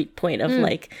Amber sweet point of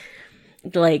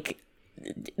like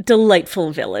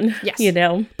delightful villain, yes.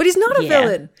 But he's not a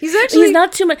villain. He's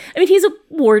not too much. I mean, he's a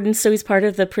warden, so he's part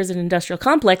of the prison industrial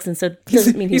complex, and so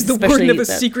doesn't mean he's the warden of a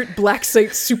secret black site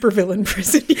supervillain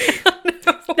prison.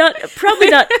 Probably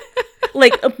not.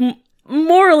 Like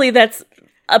morally, that's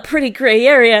a pretty gray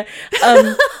area,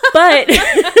 but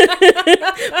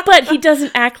but he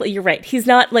doesn't act like. You're right. He's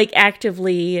not like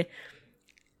actively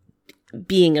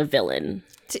being a villain.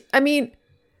 I mean.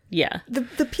 Yeah.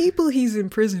 The people he's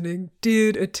imprisoning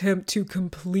did attempt to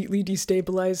completely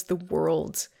destabilize the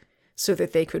world so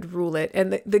that they could rule it.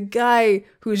 And the guy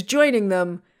who's joining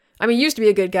them, I mean, used to be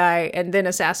a good guy and then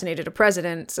assassinated a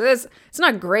president. So it's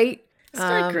not great. It's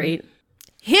not great.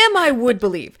 Him, I would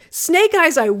believe. Snake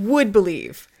Eyes, I would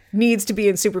believe, needs to be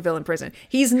in supervillain prison.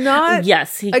 He's not.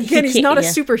 Yes. He's not a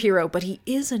superhero, but he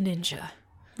is a ninja.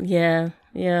 Yeah.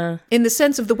 Yeah. In the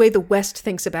sense of the way the West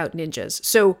thinks about ninjas.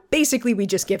 So basically we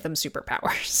just give them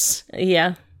superpowers.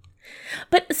 Yeah.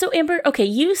 But so Amber, okay,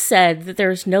 you said that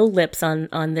there's no lips on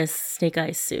this Snake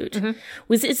Eyes suit. Mm-hmm.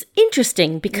 It's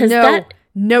interesting because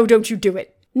No, don't you do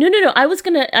it. No. I was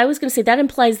gonna say that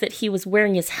implies that he was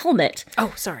wearing his helmet.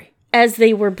 Oh, sorry. As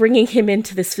they were bringing him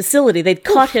into this facility. They'd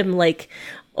caught him like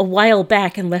a while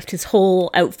back and left his whole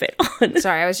outfit on.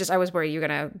 Sorry, I was worried you were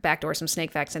going to backdoor some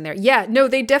snake facts in there. Yeah, no,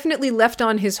 they definitely left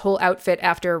on his whole outfit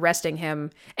after arresting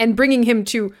him and bringing him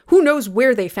to who knows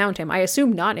where they found him. I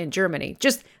assume not in Germany.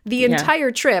 Just the entire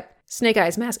trip, Snake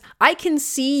Eyes mask. I can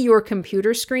see your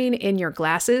computer screen in your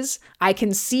glasses. I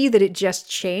can see that it just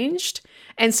changed.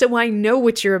 And so I know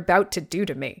what you're about to do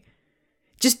to me.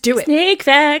 Just do it. Snake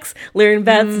facts. Learn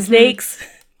about snakes.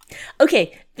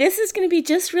 Okay, this is going to be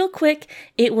just real quick.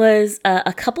 It was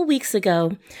a couple weeks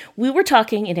ago. We were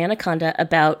talking in Anaconda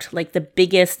about like the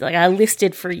biggest, like I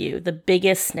listed for you, the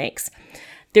biggest snakes.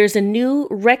 There's a new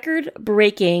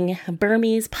record-breaking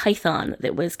Burmese python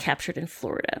that was captured in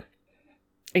Florida.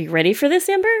 Are you ready for this,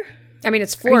 Amber? I mean,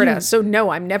 it's Florida, so no,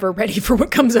 I'm never ready for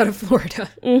what comes out of Florida.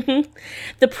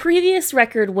 The previous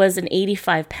record was an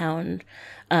 85-pound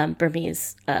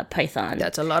Burmese python.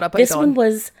 That's a lot of python. This one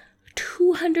was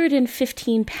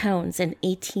 215 pounds and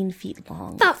 18 feet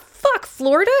long. The fuck,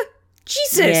 Florida?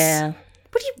 Jesus. Yeah.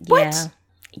 What?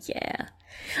 Yeah.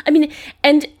 I mean,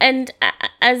 and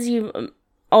as you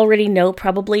already know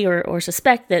probably or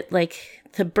suspect that like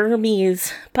the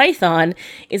Burmese python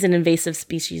is an invasive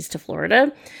species to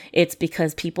Florida. It's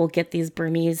because people get these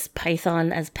Burmese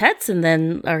python as pets and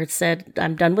then are said,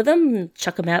 I'm done with them, and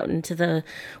chuck them out into the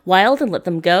wild and let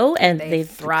them go. And they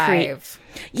thrive.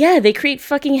 They create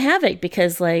fucking havoc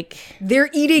because like... They're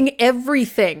eating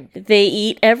everything. They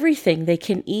eat everything. They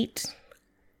can eat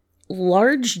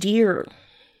large deer.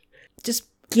 Just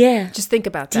Just think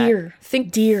about that. Deer.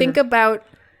 Think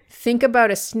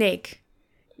about a snake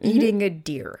eating a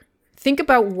deer. Think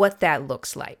about what that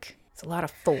looks like. It's a lot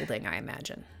of folding, I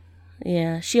imagine.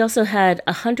 Yeah. She also had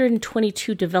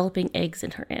 122 developing eggs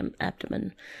in her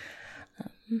abdomen.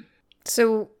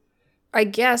 So I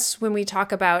guess when we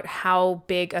talk about how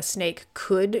big a snake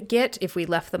could get if we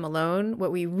left them alone,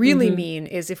 what we really mean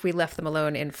is if we left them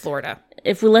alone in Florida.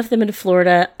 If we left them in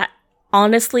Florida,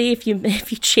 honestly, if you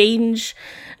change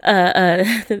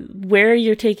where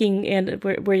you're taking and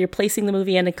where you're placing the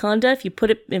movie Anaconda, if you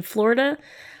put it in Florida,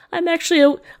 I'm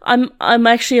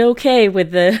actually okay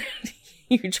with the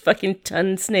huge fucking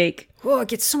ton snake. Oh, it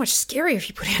gets so much scarier if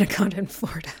you put Anaconda in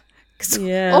Florida.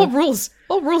 Yeah. All rules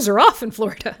are off in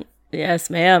Florida. Yes,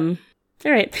 ma'am.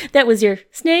 All right, that was your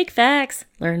snake facts.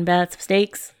 Learn about some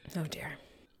snakes. Oh dear.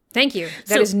 Thank you.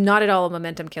 That is not at all a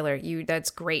momentum killer. That's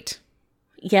great.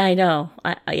 Yeah, I know.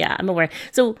 I'm aware.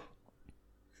 So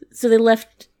they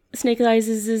left Snake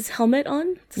Eyes' helmet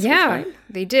on? Yeah,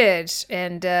 they did.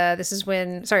 And this is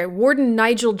when, Warden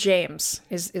Nigel James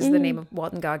is the name of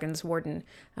Walton Goggins' warden.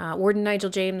 Warden Nigel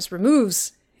James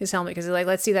removes his helmet because he's like,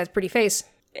 let's see that pretty face.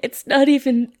 It's not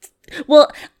even... Well,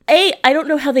 I don't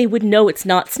know how they would know it's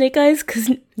not Snake Eyes because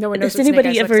no one knows what Snake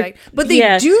Eyes looks like. But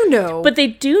they do know. But they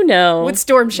do know what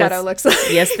Storm Shadow looks like.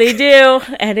 Yes, they do.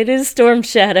 And it is Storm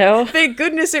Shadow. Thank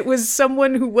goodness it was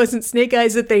someone who wasn't Snake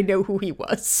Eyes that they know who he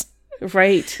was.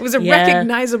 Right. It was a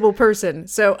recognizable person.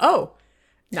 So,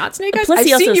 not Snake Eyes. Plus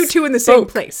I've seen you two in the same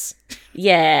place.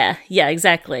 Yeah,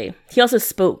 exactly. He also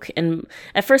spoke. And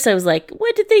at first I was like,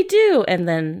 what did they do? And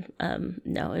then,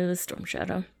 no, it was Storm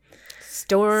Shadow.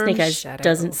 Snake Eyes Shadow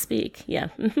doesn't speak. Yeah.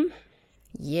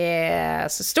 Yeah.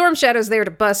 So Storm Shadow's there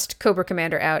to bust Cobra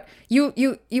Commander out.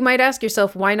 You might ask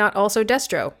yourself, why not also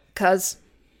Destro? Because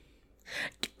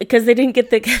they didn't get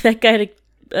that guy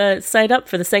to sign up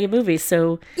for the second movie.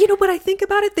 So what I think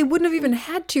about it, they wouldn't have even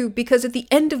had to because at the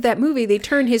end of that movie, they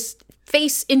turned his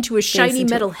face into a shiny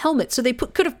metal helmet. So they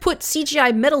could have put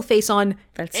CGI metal face on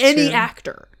any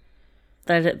actor.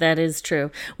 That is true,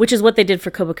 which is what they did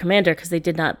for Cobra Commander because they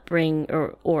did not bring,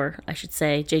 or I should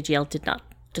say, JGL did not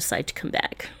decide to come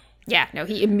back. Yeah, no,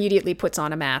 he immediately puts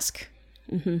on a mask,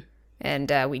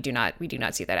 and we do not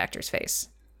see that actor's face.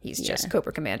 He's just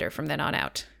Cobra Commander from then on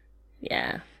out.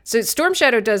 Yeah. So Storm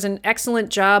Shadow does an excellent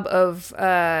job of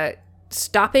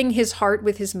stopping his heart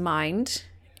with his mind,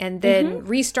 and then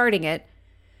restarting it,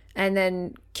 and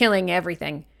then killing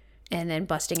everything, and then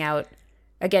busting out.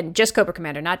 Again, just Cobra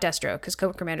Commander, not Destro, because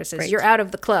Cobra Commander says, you're out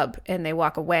of the club, and they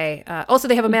walk away. Also,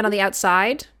 they have a man on the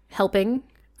outside helping.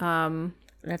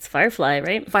 That's Firefly,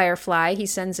 right? Firefly. He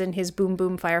sends in his boom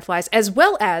boom fireflies, as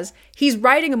well as he's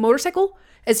riding a motorcycle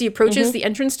as he approaches the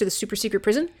entrance to the super secret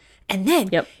prison. And then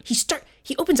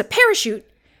he opens a parachute,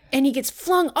 and he gets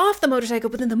flung off the motorcycle,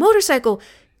 but then the motorcycle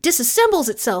disassembles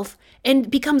itself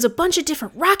and becomes a bunch of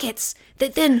different rockets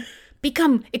that then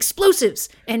become explosives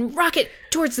and rocket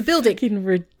towards the building. Fucking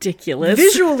ridiculous.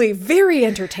 Visually very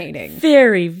entertaining.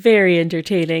 Very, very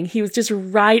entertaining. He was just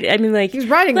riding. I mean, like, he was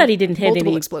riding glad he didn't hit multiple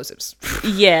any explosives.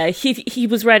 Yeah, he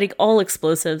was riding all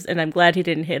explosives, and I'm glad he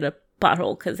didn't hit a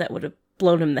pothole because that would have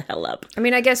blown him the hell up. I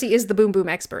mean, I guess he is the boom boom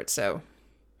expert, so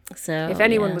if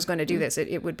anyone yeah. was going to do this,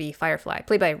 it would be Firefly,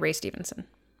 played by Ray Stevenson.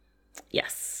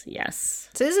 Yes.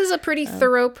 So this is a pretty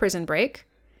thorough prison break.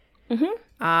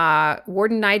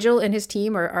 Warden Nigel and his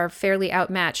team are fairly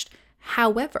outmatched.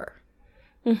 However,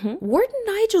 Warden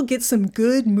Nigel gets some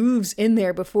good moves in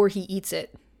there before he eats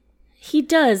it. He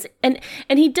does. And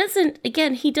he doesn't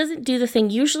do the thing.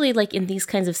 Usually, like in these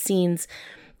kinds of scenes,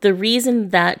 the reason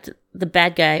that the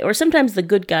bad guy, or sometimes the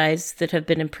good guys that have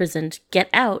been imprisoned, get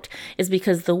out is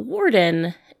because the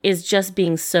warden is just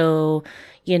being so,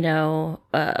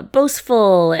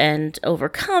 boastful and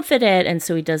overconfident, and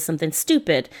so he does something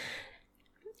stupid.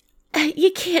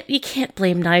 You can't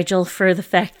blame Nigel for the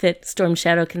fact that Storm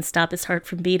Shadow can stop his heart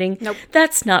from beating. Nope.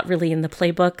 That's not really in the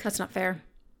playbook. That's not fair.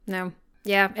 No.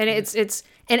 Yeah, and it's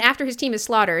and after his team is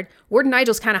slaughtered, Warden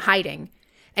Nigel's kind of hiding.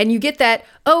 And you get that,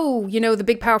 the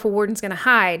big powerful warden's going to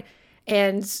hide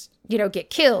and, get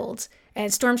killed.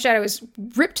 And Storm Shadow is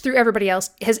ripped through everybody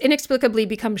else, has inexplicably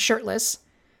become shirtless.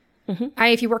 Mm-hmm.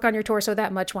 If you work on your torso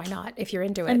that much, why not? If you're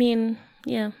into it. I mean,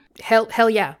 yeah. Hell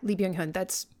yeah, Lee Byung-hun.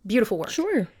 That's beautiful work.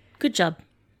 Sure. Good job.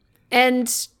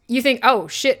 And you think, oh,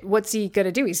 shit, what's he going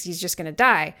to do? He's just going to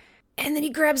die. And then he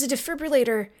grabs a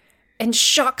defibrillator and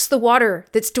shocks the water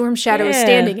that Storm Shadow is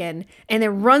standing in, and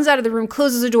then runs out of the room,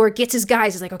 closes the door, gets his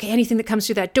guys. He's like, okay, anything that comes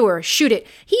through that door, shoot it.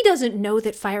 He doesn't know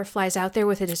that Firefly's out there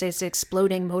with his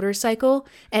exploding motorcycle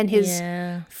and his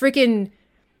freaking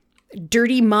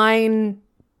dirty mine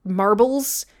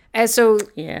marbles. And so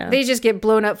they just get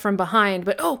blown up from behind.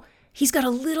 But, he's got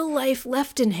a little life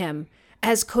left in him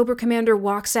as Cobra Commander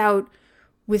walks out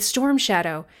with Storm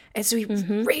Shadow. And so he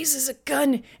raises a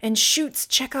gun and shoots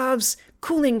Chekhov's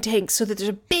cooling tank so that there's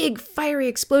a big fiery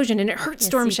explosion, and it hurts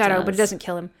Storm Shadow, but it doesn't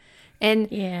kill him. And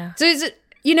so is it,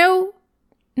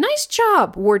 nice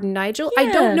job, Warden Nigel.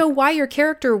 I don't know why your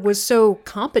character was so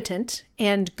competent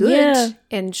and good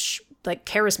and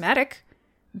charismatic,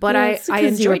 but I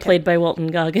enjoyed you were played by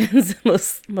Walton Goggins,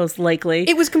 most likely.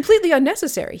 It was completely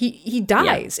unnecessary. He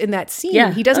dies in that scene.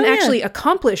 Yeah. He doesn't actually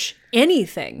accomplish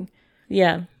anything.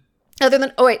 Yeah. Other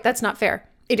than, that's not fair.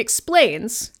 It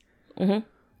explains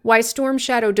why Storm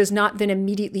Shadow does not then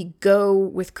immediately go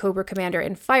with Cobra Commander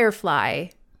and Firefly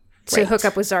to hook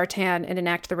up with Zartan and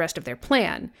enact the rest of their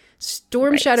plan.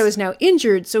 Storm Shadow is now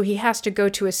injured, so he has to go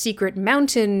to a secret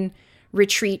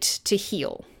retreat to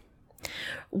heal.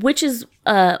 Which is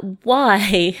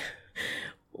why,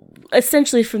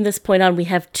 essentially from this point on, we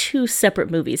have two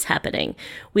separate movies happening.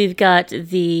 We've got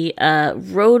the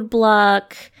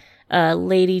Roadblock,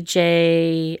 Lady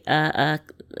J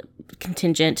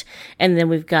contingent, and then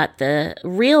we've got the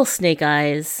real Snake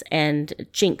Eyes and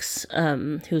Jinx,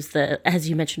 who's as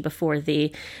you mentioned before,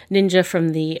 the ninja from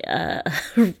the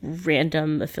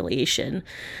random affiliation,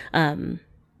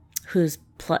 who's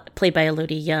played by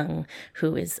Elodie Young,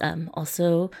 who is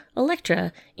also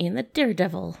Elektra in the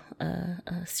Daredevil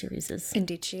series.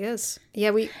 Indeed she is. Yeah,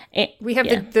 we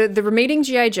have the remaining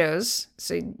G.I. Joes,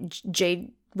 so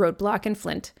Jade, Roadblock, and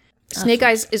Flint. Snake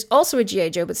Eyes is also a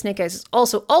G.I. Joe, but Snake Eyes is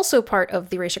also part of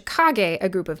the Reishikage, a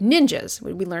group of ninjas.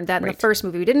 We learned that in the first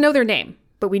movie. We didn't know their name,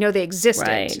 but we know they existed.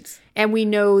 Right. And we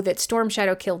know that Storm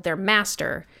Shadow killed their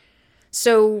master.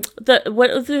 So...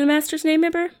 What was the master's name,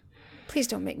 Amber? Please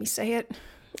don't make me say it.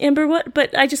 Amber, what?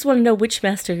 But I just want to know which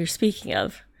master you're speaking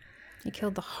of. He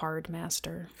killed the Hard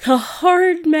Master. The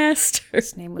Hard Master.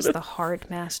 His name was the Hard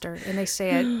Master. And they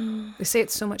say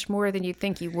it so much more than you'd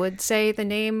think you would say the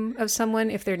name of someone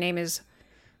if their name is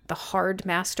the Hard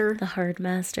Master. The Hard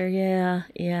Master,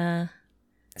 yeah.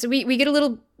 So we get a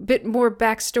little bit more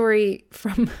backstory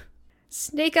from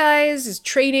Snake Eyes is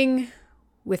training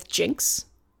with Jinx.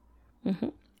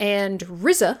 And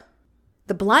RZA,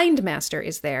 the Blind Master,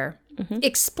 is there.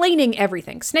 Explaining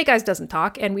everything. Snake Eyes doesn't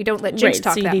talk, and we don't let Jinx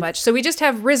talk that much. So we just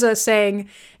have RZA saying,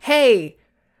 hey,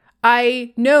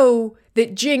 I know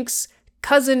that Jinx,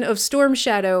 cousin of Storm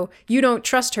Shadow, you don't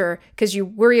trust her because you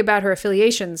worry about her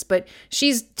affiliations, but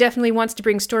she's definitely wants to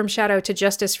bring Storm Shadow to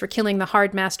justice for killing the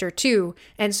Hard Master too.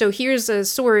 And so here's a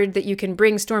sword that you can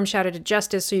bring Storm Shadow to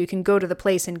justice so you can go to the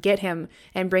place and get him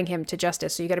and bring him to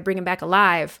justice. So you got to bring him back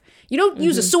alive. You don't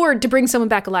use a sword to bring someone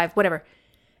back alive, whatever.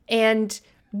 And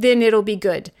then it'll be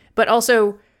good. But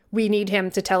also, we need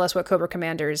him to tell us what Cobra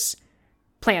Commander's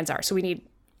plans are. So we need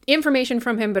information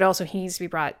from him, but also he needs to be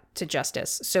brought to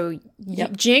justice. So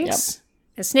Jinx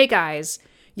and Snake Eyes,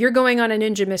 you're going on a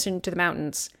ninja mission to the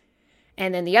mountains.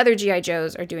 And then the other G.I.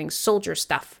 Joes are doing soldier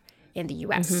stuff in the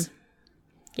U.S.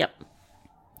 Yep.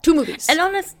 2 movies.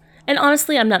 And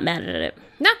honestly, I'm not mad at it.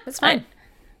 No, it's fine.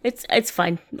 It's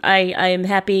fine. I am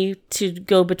happy to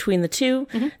go between the two.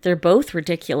 They're both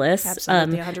ridiculous.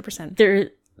 Absolutely,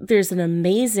 100%. There's an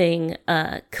amazing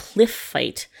cliff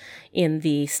fight in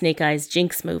the Snake Eyes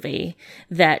Jinx movie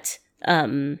that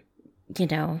took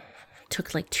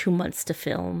like 2 months to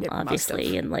film,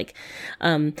 obviously, and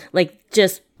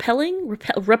just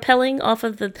rappelling off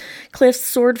of the cliffs,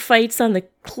 sword fights on the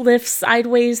cliff,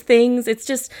 sideways things. It's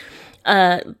just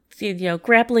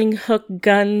grappling hook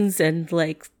guns and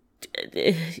like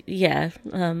yeah,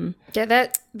 Yeah,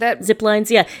 that zip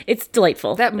lines. Yeah, it's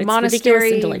delightful. that It's ridiculous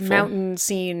monastery and delightful. mountain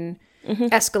scene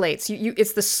escalates.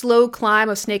 It's the slow climb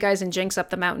of Snake Eyes and Jinx up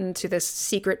the mountain to this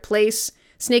secret place.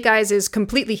 Snake Eyes is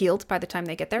completely healed by the time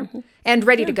they get there and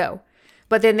ready to go.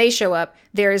 But then they show up.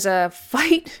 There's a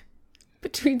fight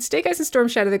between Snake Eyes and Storm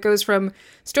Shadow that goes from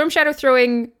Storm Shadow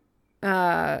throwing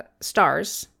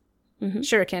stars,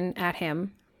 shuriken, at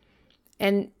him,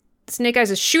 and Snake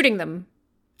Eyes is shooting them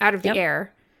out of the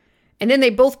air. And then they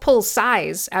both pull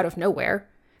Sais out of nowhere.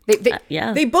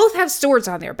 They both have swords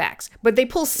on their backs, but they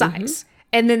pull Sais.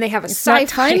 And then they have a Sai Not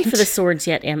time fight. for the swords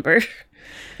yet, Amber.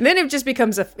 And then it just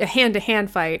becomes a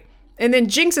hand-to-hand fight. And then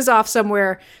Jinx is off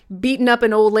somewhere beating up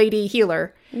an old lady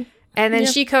healer. And then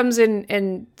she comes in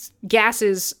and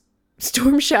gasses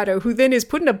Storm Shadow, who then is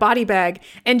put in a body bag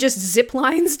and just zip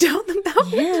lines down the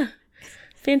mountain. Yeah.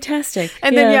 Fantastic.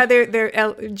 And then,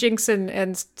 they're Jinx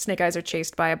and Snake Eyes are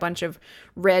chased by a bunch of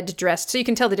red-dressed... So you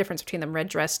can tell the difference between them.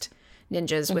 Red-dressed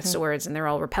ninjas with swords, and they're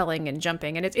all repelling and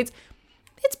jumping. And it's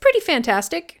pretty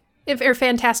fantastic. Or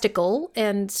fantastical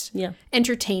and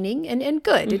entertaining and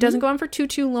good. It doesn't go on for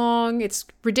too long. It's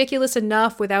ridiculous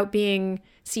enough without being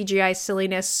CGI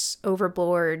silliness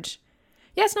overboard.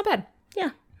 Yeah, it's not bad.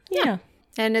 Yeah.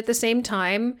 And at the same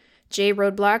time, Jay,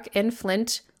 Roadblock, and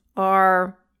Flint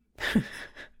are... I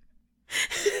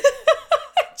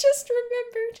just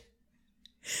remembered.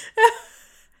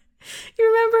 You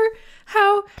remember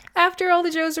how after all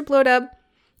the Joes are blown up,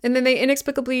 and then they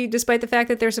inexplicably, despite the fact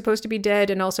that they're supposed to be dead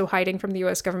and also hiding from the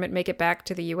U.S. government, make it back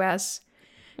to the U.S.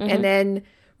 And then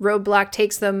Roadblock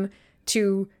takes them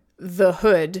to the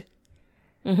hood,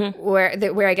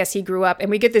 where I guess he grew up, and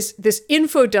we get this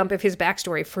info dump of his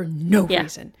backstory for no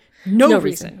reason. No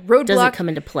reason. Roadblock doesn't come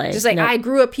into play. Just like, I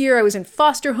grew up here, I was in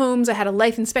foster homes, I had a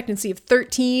life expectancy of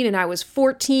 13, and I was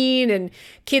 14, and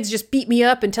kids just beat me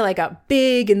up until I got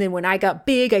big, and then when I got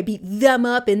big, I beat them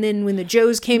up, and then when the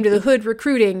Joes came to the hood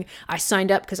recruiting, I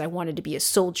signed up because I wanted to be a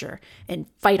soldier and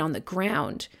fight on the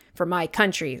ground for my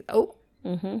country. Oh,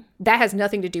 that has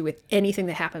nothing to do with anything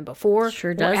that happened before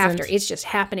Sure or doesn't. after. It's just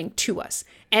happening to us.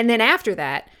 And then after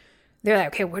that, they're like,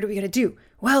 okay, what are we going to do?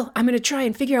 Well, I'm going to try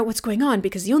and figure out what's going on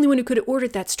because the only one who could have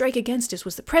ordered that strike against us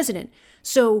was the president.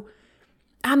 So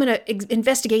I'm going to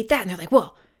investigate that. And they're like,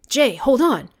 well, Jay, hold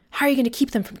on. How are you going to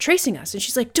keep them from tracing us? And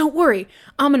she's like, don't worry.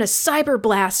 I'm going to cyber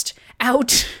blast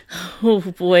out. Oh,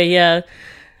 boy, yeah.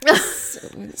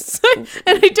 And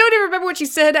I don't even remember what she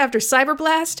said after cyber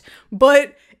blast,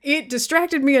 but it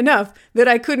distracted me enough that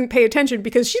I couldn't pay attention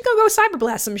because she's going to go cyber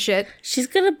blast some shit. She's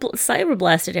going to cyber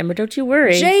blast it, Amber. Don't you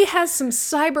worry. Jay has some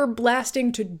cyber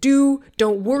blasting to do.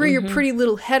 Don't worry your pretty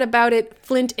little head about it.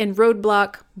 Flint and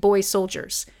Roadblock, boy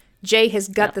soldiers. Jay has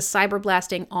got the cyber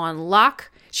blasting on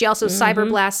lock. She also cyber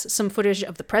blasts some footage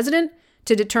of the president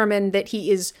to determine that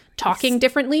he is talking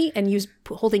differently and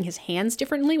holding his hands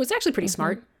differently. It was actually pretty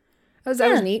smart. That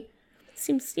was neat.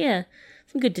 Seems,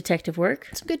 some good detective work.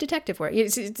 Some good detective work.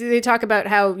 They talk about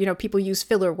how, people use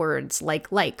filler words like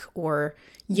or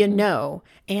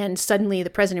and suddenly the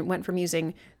president went from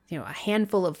using, a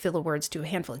handful of filler words to a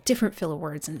handful of different filler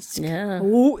words. And it's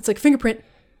it's like fingerprint.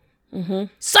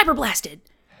 Cyber blasted.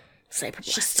 She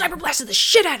cyber blasted the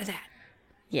shit out of that.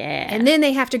 Yeah. And then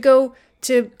they have to go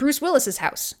to Bruce Willis's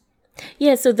house.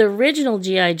 Yeah, so the original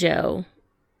G.I. Joe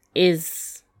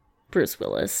is Bruce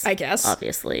Willis. I guess.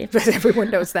 Obviously. But everyone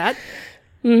knows that.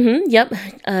 Yep.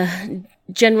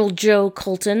 General Joe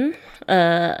Colton.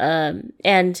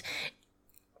 And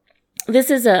this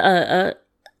is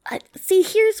see,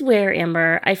 here's where,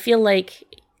 Amber, I feel like,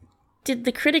 did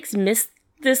the critics miss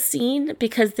this scene?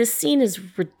 Because this scene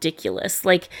is ridiculous.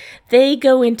 Like, they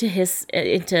go into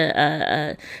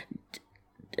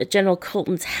General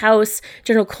Colton's house.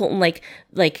 General Colton like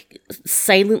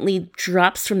silently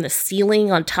drops from the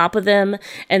ceiling on top of them,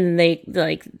 and they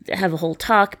have a whole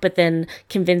talk, but then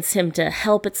convince him to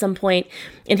help at some point.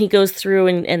 And he goes through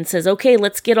and says, "Okay,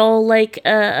 let's get all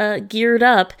geared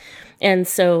up." And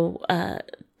so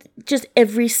just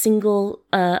every single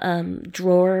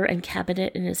drawer and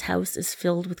cabinet in his house is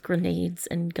filled with grenades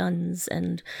and guns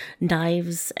and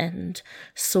knives and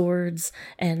swords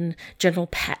and General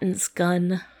Patton's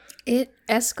gun. It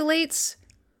escalates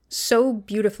so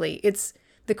beautifully. It's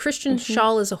the Christian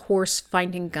Schall is a horse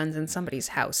finding guns in somebody's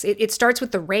house. It starts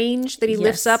with the range that he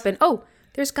lifts up and,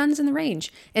 there's guns in the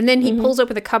range. And then he pulls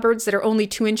open the cupboards that are only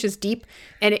 2 inches deep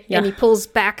and he pulls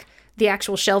back the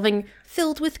actual shelving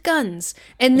filled with guns.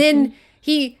 And then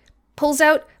he pulls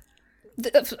out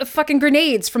fucking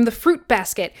grenades from the fruit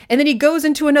basket. And then he goes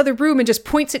into another room and just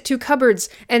points at 2 cupboards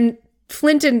and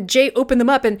Flint and Jay open them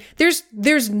up, and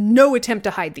there's no attempt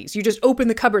to hide these. You just open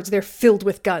the cupboards; they're filled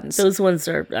with guns. Those ones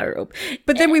are open.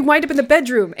 But then we wind up in the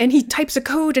bedroom, and he types a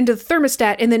code into the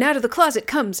thermostat, and then out of the closet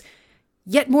comes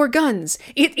yet more guns.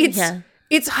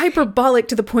 It's hyperbolic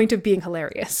to the point of being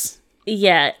hilarious.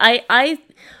 Yeah, I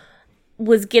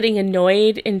was getting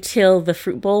annoyed until the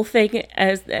fruit bowl thing,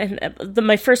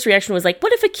 my first reaction was like,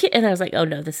 what if a kid, and I was like, oh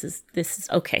no, this is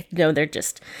okay. No, they're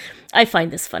just, I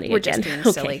find this funny. We're again. just being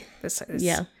okay. silly. This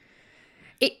yeah.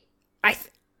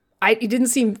 It didn't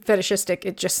seem fetishistic.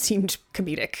 It just seemed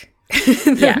comedic.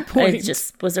 Yeah, it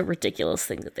just was a ridiculous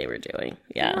thing that they were doing.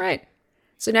 Yeah. All right.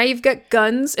 So now you've got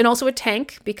guns and also a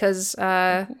tank, because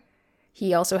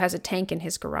he also has a tank in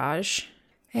his garage.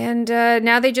 And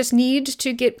now they just need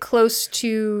to get close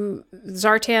to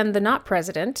Zartan, the not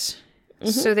president. Mm-hmm.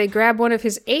 So they grab one of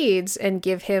his aides and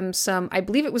give him some, I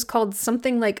believe it was called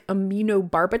something like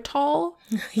aminobarbital.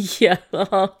 Yeah.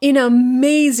 An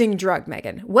amazing drug,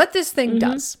 Megan. What this thing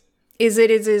does is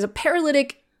it is a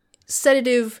paralytic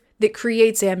sedative that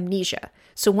creates amnesia.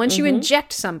 So once you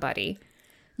inject somebody,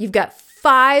 you've got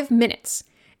 5 minutes.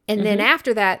 And then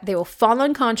after that, they will fall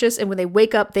unconscious, and when they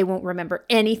wake up, they won't remember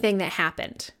anything that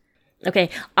happened. Okay,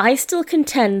 I still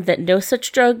contend that no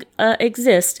such drug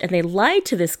exists, and they lied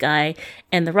to this guy,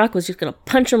 and The Rock was just going to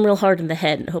punch him real hard in the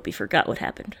head and hope he forgot what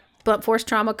happened. Blunt force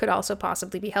trauma could also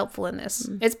possibly be helpful in this.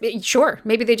 Sure,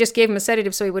 maybe they just gave him a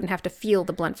sedative so he wouldn't have to feel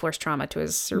the blunt force trauma to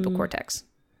his cerebral cortex.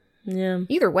 Yeah.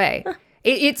 Either way,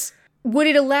 it's what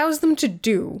it allows them to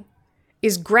do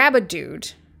is grab a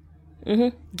dude,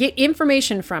 get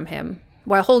information from him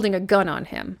while holding a gun on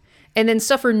him, and then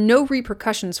suffer no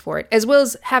repercussions for it, as well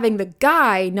as having the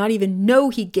guy not even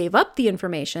know he gave up the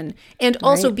information, and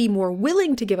also be more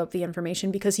willing to give up the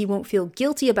information because he won't feel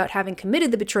guilty about having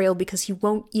committed the betrayal because he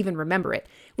won't even remember it,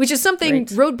 which is something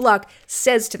Roadblock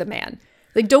says to the man.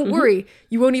 Like, don't worry,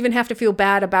 you won't even have to feel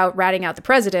bad about ratting out the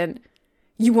president.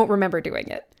 You won't remember doing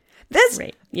it. That's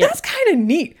kind of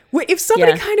neat. If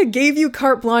somebody kind of gave you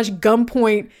carte blanche,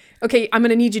 gunpoint, okay, I'm going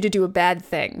to need you to do a bad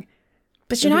thing,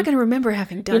 but you're not going to remember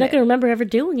having done it. You're not going to remember ever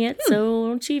doing it, so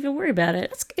don't you even worry about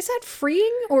it. Is that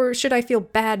freeing, or should I feel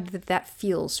bad that that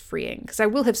feels freeing? Because I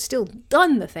will have still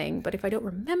done the thing, but if I don't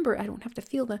remember, I don't have to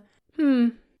feel the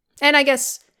And I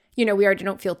guess, we already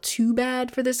don't feel too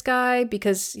bad for this guy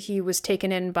because he was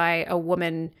taken in by a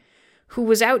woman who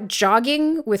was out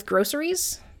jogging with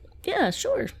groceries. Yeah,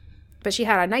 sure. But she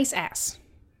had a nice ass.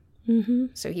 Mm-hmm.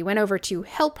 So he went over to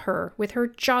help her with her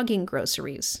jogging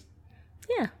groceries.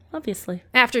 Yeah, obviously.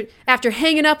 After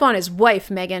hanging up on his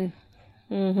wife, Megan.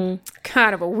 Mm-hmm.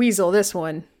 Kind of a weasel, this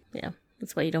one. Yeah,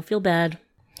 that's why you don't feel bad.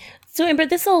 So, Amber,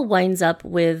 this all winds up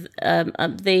with,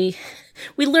 we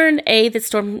learn, that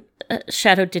Storm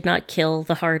Shadow did not kill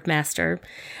the Hard Master,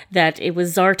 that it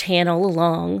was Zartan all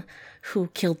along who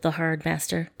killed the Hard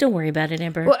Master. Don't worry about it,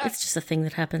 Amber. Well, it's just a thing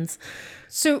that happens.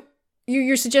 So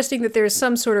you're suggesting that there's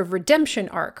some sort of redemption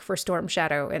arc for Storm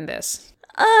Shadow in this?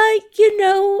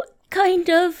 Kind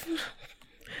of.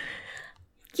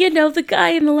 The guy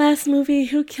in the last movie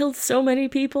who killed so many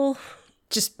people.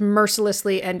 Just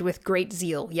mercilessly and with great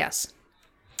zeal, yes.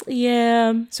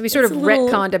 Yeah. So we sort of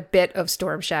retconned a bit of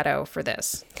Storm Shadow for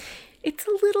this. It's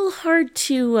a little hard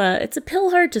to, it's a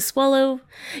pill hard to swallow.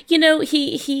 He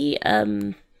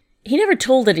never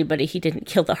told anybody he didn't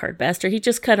kill the Hard Master. He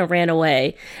just kind of ran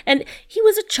away. And he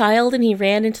was a child and he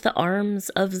ran into the arms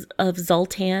of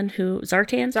Zartan, who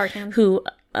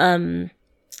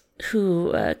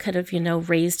kind of,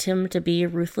 raised him to be a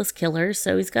ruthless killer.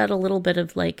 So he's got a little bit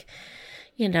of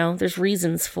there's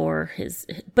reasons for his,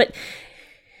 but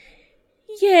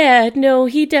yeah, no,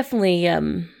 he definitely,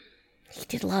 he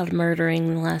did a lot of murdering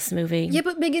in the last movie. Yeah,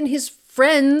 but Megan, his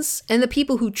friends and the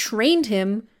people who trained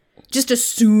him just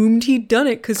assumed he'd done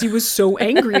it because he was so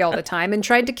angry all the time and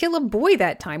tried to kill a boy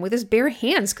that time with his bare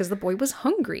hands because the boy was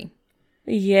hungry.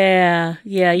 Yeah,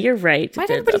 you're right. Why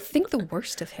did everybody think the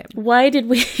worst of him? Why did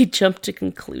we jump to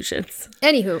conclusions?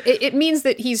 Anywho, it means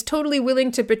that he's totally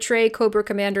willing to betray Cobra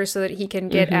Commander so that he can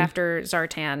get after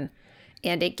Zartan,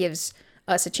 and it gives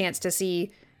us a chance to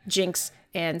see Jinx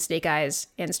and Snake Eyes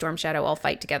and Storm Shadow all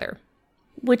fight together.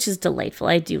 Which is delightful.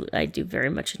 I do very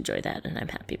much enjoy that, and I'm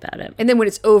happy about it. And then when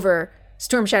it's over,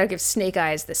 Storm Shadow gives Snake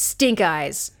Eyes the stink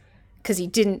eyes because he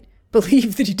didn't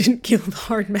believe that he didn't kill the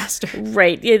Hard Master.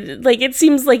 Right. It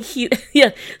seems like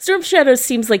Storm Shadow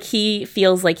seems like he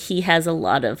feels like he has a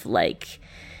lot of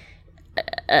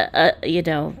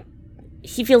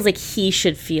he feels like he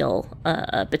should feel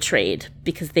betrayed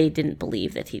because they didn't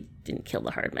believe that he didn't kill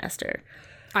the Hard Master.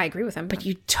 I agree with him, but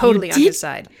you totally on his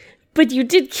side. But you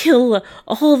did kill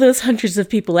all those hundreds of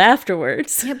people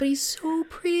afterwards. Yeah, but he's so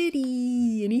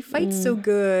pretty and he fights so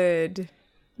good.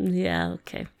 Yeah,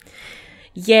 okay.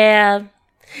 Yeah.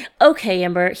 Okay,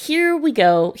 Amber, here we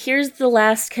go. Here's the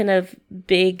last kind of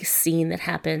big scene that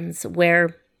happens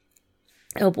where,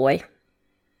 oh boy,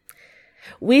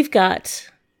 we've got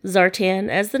Zartan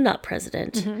as the Nut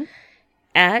President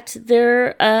at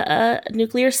their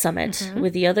nuclear summit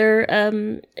with the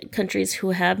other countries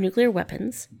who have nuclear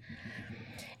weapons.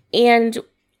 And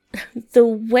the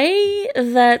way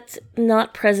that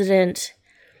Not President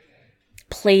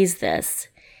plays this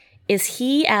is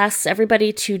he asks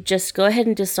everybody to just go ahead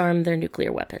and disarm their nuclear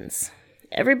weapons.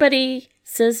 Everybody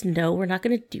says, no, we're not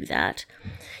going to do that.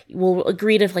 We'll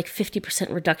agree to like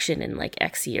 50% reduction in like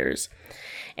X years.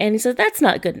 And he says, that's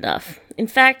not good enough. In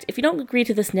fact, if you don't agree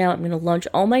to this now, I'm going to launch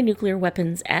all my nuclear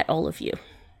weapons at all of you.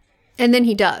 And then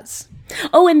he does.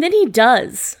 Oh, and then he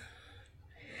does.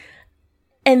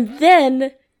 And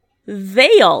then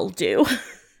they all do.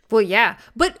 Well, yeah.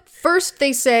 But first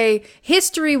they say,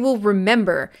 history will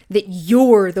remember that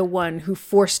you're the one who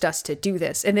forced us to do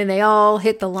this. And then they all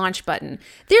hit the launch button.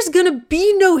 There's gonna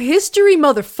be no history,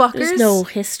 motherfuckers. There's no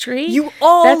history. You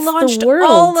all That's launched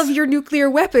all of your nuclear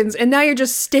weapons, and now you're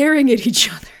just staring at each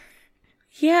other.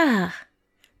 Yeah.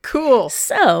 Cool.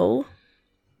 So,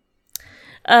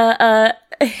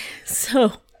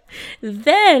 so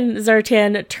then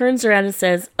Zartan turns around and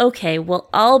says, okay, well,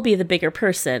 I'll be the bigger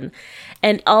person,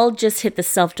 and I'll just hit the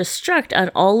self-destruct on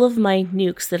all of my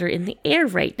nukes that are in the air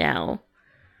right now.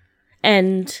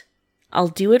 And I'll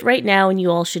do it right now, and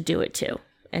you all should do it too.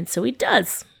 And so he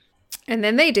does. And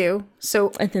then they do.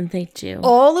 So And then they do.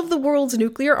 all of the world's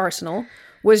nuclear arsenal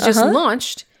was just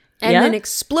launched and then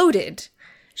exploded.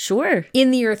 Sure.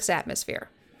 In the Earth's atmosphere.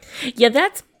 Yeah,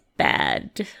 that's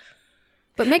bad.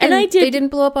 But Megan, they didn't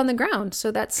blow up on the ground,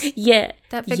 so that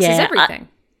fixes everything.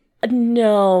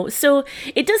 No. So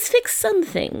it does fix some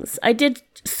things. I did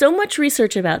so much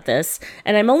research about this,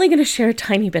 and I'm only going to share a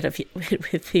tiny bit of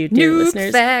it with you, dear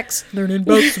listeners. Facts. Learning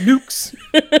about nukes.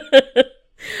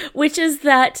 Which is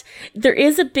that there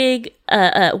is a big,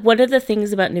 one of the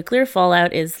things about nuclear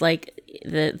fallout is like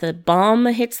the bomb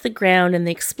hits the ground and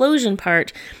the explosion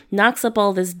part knocks up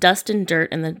all this dust and dirt,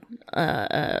 and the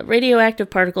radioactive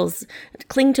particles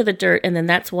cling to the dirt, and then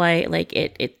that's why like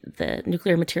the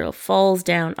nuclear material falls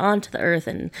down onto the earth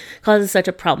and causes such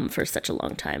a problem for such a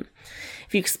long time.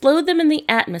 If you explode them in the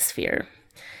atmosphere,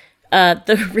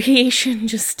 the radiation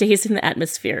just stays in the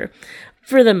atmosphere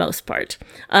for the most part.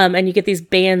 And you get these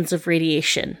bands of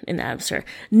radiation in the atmosphere.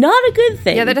 Not a good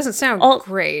thing. Yeah, that doesn't sound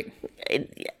great.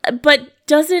 But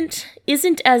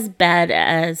isn't as bad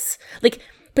as like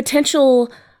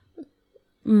potential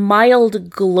mild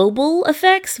global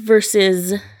effects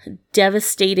versus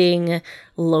devastating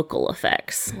local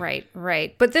effects.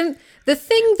 Right. But then the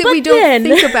thing that we don't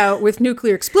think about with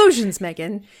nuclear explosions,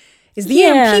 Megan, is the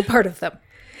EMP part of them.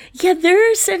 Yeah,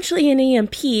 they're essentially an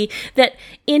EMP that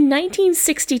in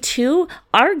 1962,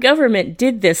 our government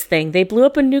did this thing. They blew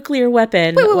up a nuclear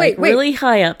weapon wait. really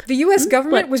high up. The U.S.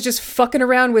 government was just fucking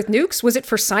around with nukes? Was it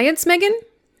for science, Megan?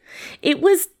 It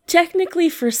was technically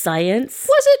for science.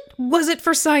 Was it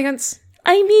for science?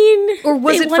 I mean, or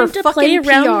was it for fucking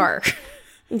PR?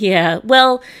 Yeah,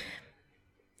 well,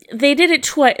 they did it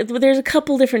twice. There's a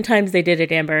couple different times they did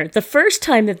it, Amber. The first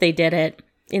time that they did it,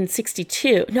 in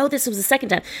 62. No, this was the second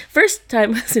time. First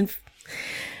time was in...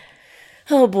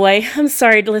 Oh boy, I'm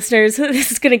sorry, listeners.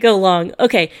 This is going to go long.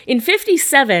 Okay, in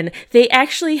 57, they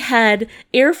actually had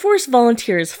Air Force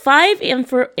volunteers, 5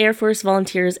 Air Force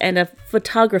volunteers and a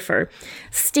photographer,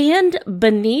 stand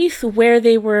beneath where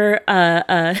they were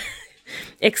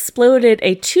exploded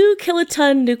a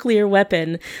 2-kiloton nuclear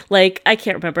weapon, like, I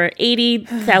can't remember,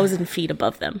 80,000 feet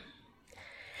above them.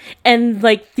 And,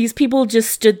 like, these people just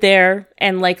stood there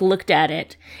and, like, looked at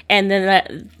it. And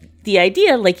then the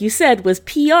idea, like you said, was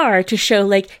PR to show,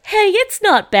 like, hey, it's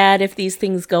not bad if these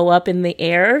things go up in the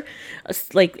air,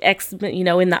 like,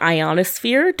 in the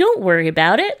ionosphere. Don't worry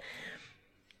about it.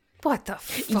 What the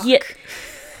fuck?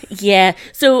 Yeah.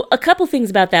 So a couple things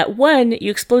about that. One,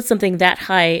 you explode something that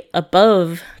high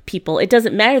above people. It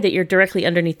doesn't matter that you're directly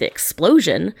underneath the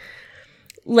explosion.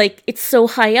 Like, it's so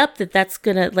high up that's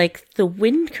gonna, like, the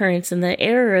wind currents and the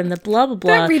air and the blah, blah,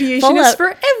 blah. That radiation is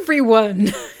for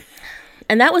everyone.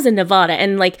 And that was in Nevada.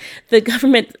 And, like, the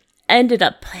government ended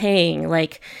up paying,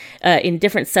 like, in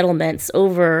different settlements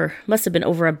must have been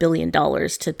over $1 billion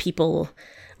to people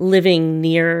living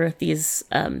near these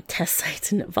test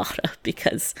sites in Nevada.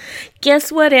 Because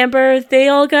guess what, Amber? They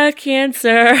all got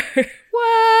cancer.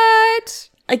 What?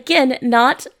 Again,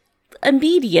 not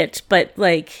immediate, but,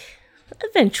 like...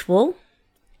 eventual.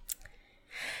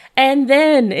 And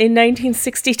then in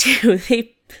 1962,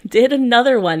 they did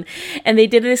another one, and they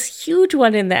did this huge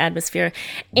one in the atmosphere.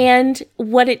 And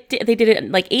what it did, they did it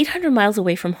like 800 miles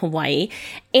away from Hawaii.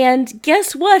 And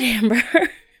guess what, Amber?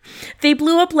 They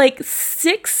blew up like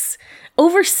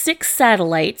over six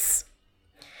satellites,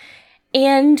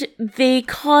 and they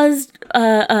caused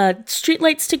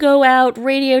streetlights to go out,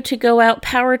 radio to go out,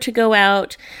 power to go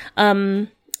out in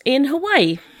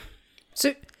Hawaii.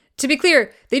 So, to be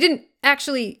clear, they didn't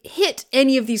actually hit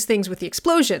any of these things with the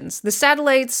explosions. The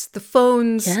satellites, the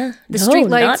phones,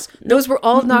 streetlights, those were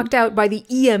all knocked out by the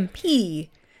EMP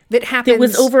that happens. It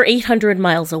was over 800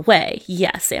 miles away.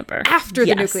 Yes, Amber. After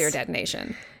the nuclear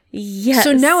detonation. Yes.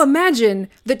 So now imagine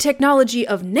the technology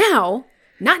of now,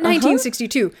 not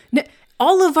 1962.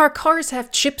 All of our cars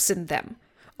have chips in them.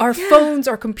 Our phones,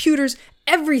 our computers,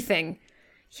 everything.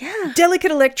 Yeah.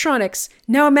 Delicate electronics.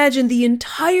 Now imagine the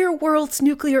entire world's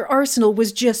nuclear arsenal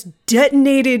was just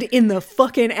detonated in the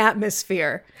fucking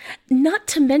atmosphere. Not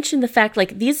to mention the fact,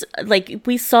 like, these, like,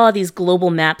 we saw these global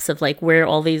maps of, like, where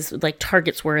all these, like,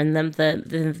 targets were, and them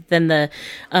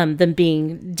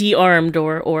being de-armed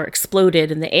or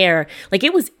exploded in the air. Like,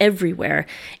 it was everywhere.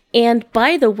 And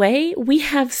by the way, we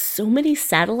have so many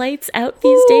satellites out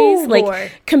these days.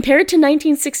 Like, compared to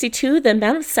 1962, the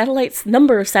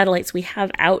number of satellites we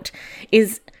have out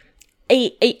is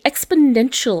a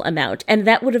exponential amount. And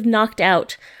that would have knocked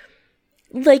out,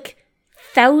 like,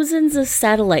 thousands of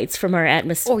satellites from our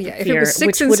atmosphere. Oh, yeah. If it was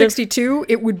 6 in 62,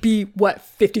 it would be, what,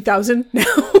 50,000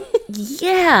 now?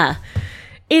 Yeah.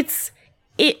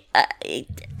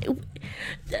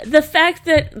 The fact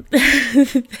that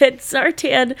that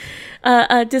Zartan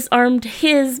disarmed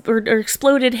his or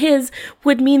exploded his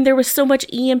would mean there was so much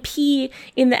EMP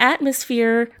in the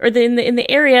atmosphere or in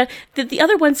the area that the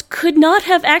other ones could not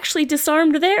have actually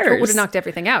disarmed theirs. It would have knocked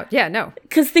everything out. Yeah, no.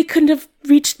 Because they couldn't have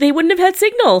reached, they wouldn't have had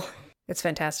signal. It's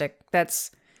fantastic.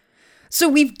 So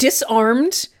we've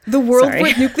disarmed the world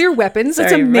with nuclear weapons.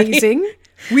 That's amazing. Right?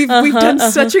 We've done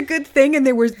such a good thing, and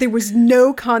there was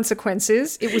no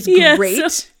consequences. It was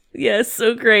great.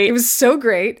 So great. It was so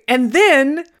great. And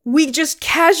then we just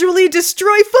casually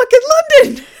destroy fucking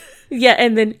London. Yeah,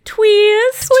 and then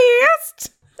twist.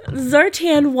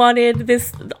 Zartan wanted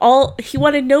he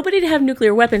wanted nobody to have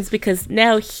nuclear weapons because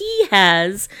now he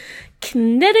has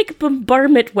kinetic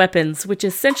bombardment weapons, which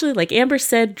essentially, like Amber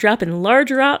said, dropping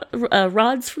large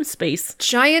rods from space.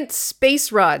 Giant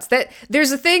space rods.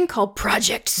 There's a thing called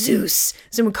Project Zeus.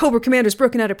 So when Cobra Commander's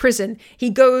broken out of prison,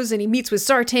 he goes and he meets with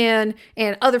Zartan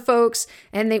and other folks,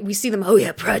 and we see them, oh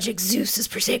yeah, Project Zeus is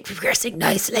progressing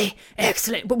nicely.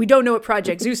 Excellent. But we don't know what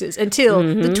Project Zeus is until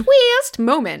the twist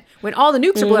moment when all the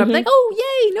nukes are blown up. Like, oh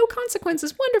yay, no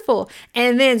consequences, wonderful.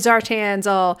 And then Zartan's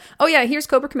all, oh yeah, here's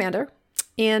Cobra Commander.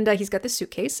 And he's got this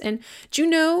suitcase. And do you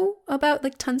know about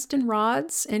like tungsten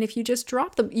rods? And if you just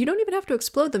drop them, you don't even have to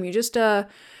explode them. You just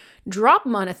drop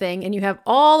them on a thing and you have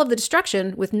all of the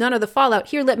destruction with none of the fallout.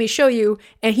 Here, let me show you.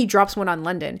 And he drops one on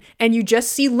London. And you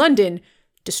just see London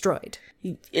destroyed.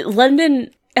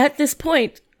 London, at this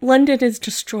point, London is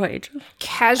destroyed.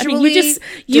 Casually, I mean,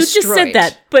 you just said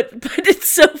that, but it's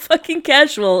so fucking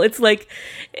casual. It's like,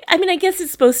 I mean, I guess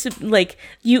it's supposed to, like,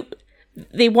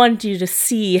 they wanted you to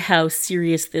see how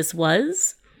serious this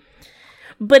was.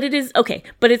 But it is, okay,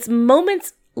 but it's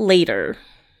moments later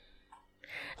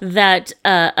that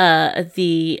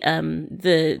the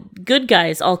good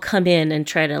guys all come in and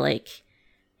try to, like,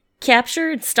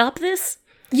 capture and stop this.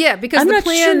 Yeah, because the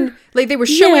plan, like, they were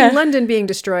showing London being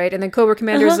destroyed, and then Cobra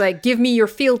Commander's like, give me your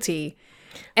fealty.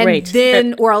 And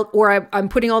then, I'm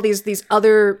putting all these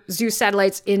other Zeus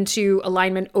satellites into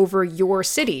alignment over your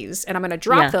cities, and I'm going to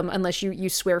drop them unless you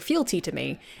swear fealty to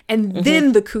me. And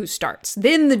then the coup starts.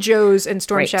 Then the Joes and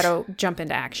Storm Shadow jump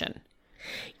into action.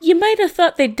 You might have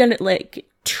thought they'd done it like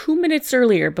 2 minutes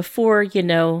earlier before,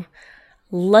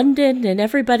 London and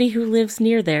everybody who lives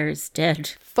near there is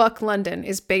dead. Fuck London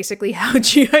is basically how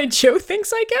G.I. Joe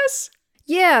thinks, I guess.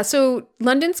 Yeah, so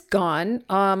London's gone.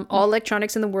 All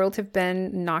electronics in the world have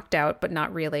been knocked out, but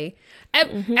not really.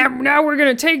 And now we're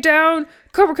going to take down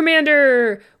Cobra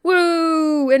Commander!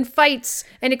 Woo! And fights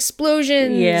and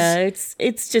explosions. Yeah,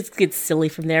 it's just gets silly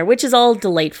from there, which is all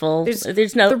delightful.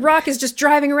 There's no... The Rock is just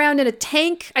driving around in a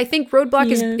tank. I think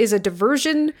Roadblock is a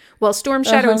diversion, while Storm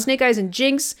Shadow and Snake Eyes and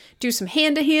Jinx do some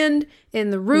hand-to-hand in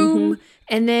the room.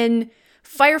 And then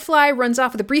Firefly runs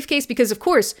off with a briefcase because, of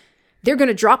course, they're going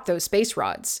to drop those space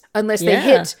rods unless they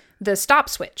hit the stop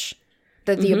switch.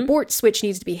 The abort switch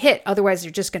needs to be hit. Otherwise,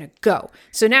 they're just going to go.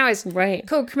 So now as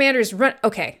Cobra Commander's run...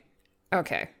 Okay.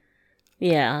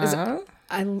 Yeah.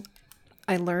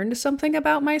 I learned something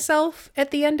about myself at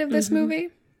the end of this movie.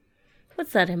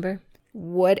 What's that, Amber?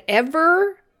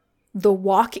 whatever the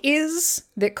walk is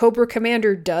that Cobra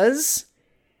Commander does,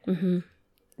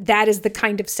 that is the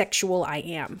kind of sexual I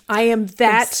am. I am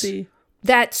that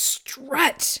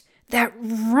strut, that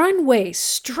runway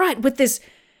strut with this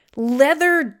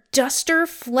leather duster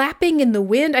flapping in the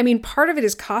wind. I mean, part of it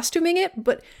is costuming it,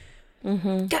 but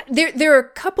God, there are a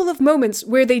couple of moments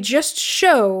where they just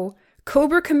show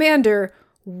Cobra Commander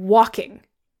walking.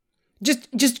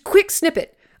 Just quick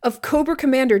snippet of Cobra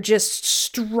Commander just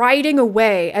striding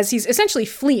away as he's essentially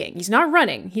fleeing. He's not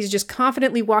running. He's just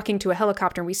confidently walking to a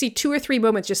helicopter. And we see 2 or 3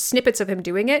 moments, just snippets of him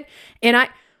doing it. And I'm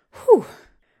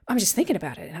just thinking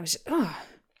about it. And I was just,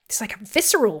 it's like a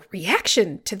visceral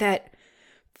reaction to that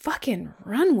fucking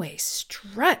runway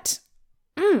strut.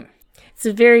 It's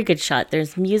a very good shot.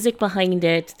 There's music behind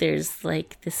it. There's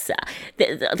like this.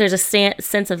 There's a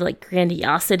sense of like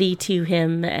grandiosity to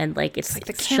him, and like it's like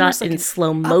the shot like in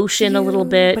slow motion a little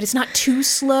bit, but it's not too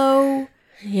slow.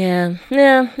 Yeah.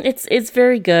 It's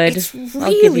very good.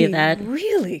 I'll give you that.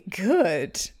 Really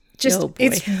good.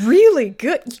 It's really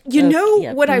good.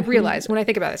 What I realized when I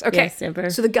think about this. Okay, yes, Amber.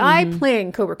 So the guy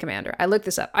playing Cobra Commander, I looked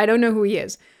this up. I don't know who he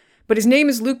is, but his name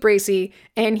is Luke Bracey,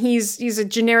 and he's a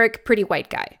generic pretty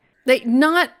white guy. Like,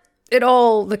 not at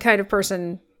all the kind of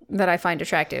person that I find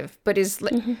attractive, but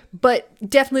but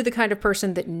definitely the kind of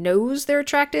person that knows they're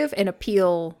attractive and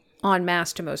appeal en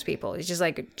masse to most people. He's just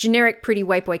like a generic pretty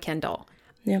white boy Ken doll.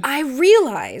 Yeah. I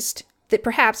realized that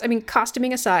perhaps, I mean,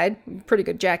 costuming aside, pretty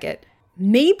good jacket,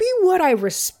 maybe what I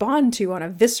respond to on a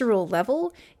visceral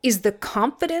level is the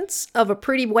confidence of a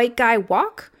pretty white guy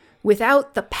walk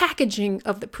without the packaging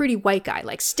of the pretty white guy.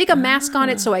 Like, stick a mask on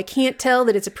it so I can't tell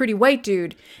that it's a pretty white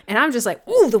dude. And I'm just like,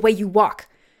 ooh, the way you walk.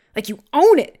 Like, you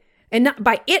own it. And not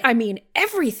by it, I mean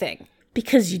everything.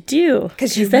 Because you do.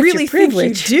 Because you really think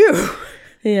you do.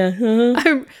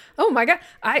 Yeah. Oh my God.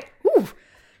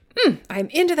 I'm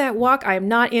into that walk. I am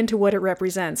not into what it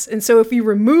represents. And so if you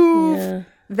remove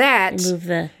that,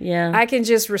 I can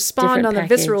just respond on the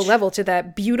visceral level to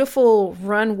that beautiful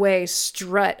runway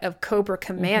strut of Cobra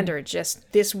Commander. Just,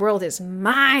 this world is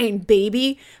mine,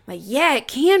 baby. Like, yeah, it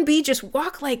can be. Just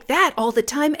walk like that all the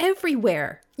time,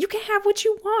 everywhere. You can have what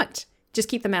you want. Just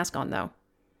keep the mask on, though.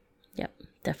 Yep,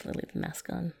 definitely leave the mask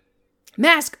on.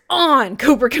 Mask on,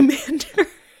 Cobra Commander.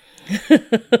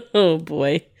 Oh,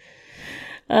 boy.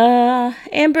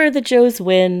 Amber, the Joes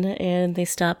win, and they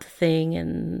stop the thing,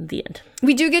 and the end.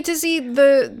 We do get to see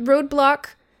the roadblock.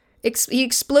 He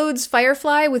explodes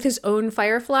Firefly with his own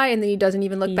Firefly, and then he doesn't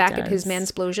even look back at his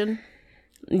mansplosion.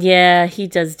 Yeah, he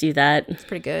does do that. It's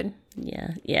pretty good.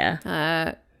 Yeah.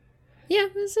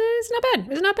 It's not bad.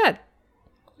 It's not bad.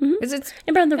 It's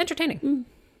Amber, entertaining.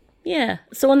 Yeah.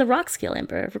 So on the rock scale,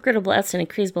 Amber, regrettable, outstanding,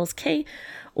 crazeballs, K,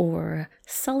 or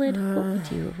solid, what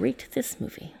would you rate this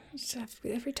movie?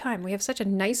 Every time we have such a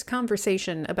nice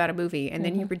conversation about a movie, and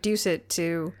then you reduce it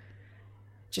to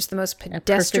just the most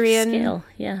pedestrian scale.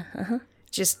 Yeah.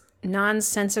 Just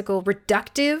nonsensical,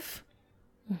 reductive.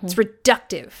 It's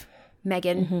reductive,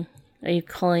 Megan. Are you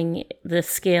calling the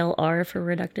scale R for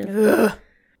reductive? Ugh.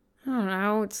 I don't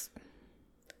know. It's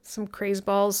some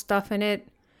crazeballs stuff in it.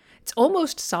 It's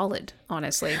almost solid,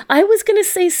 honestly. I was gonna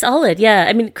say solid. Yeah,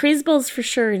 I mean, crazeballs for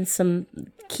sure in some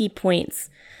key points,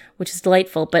 which is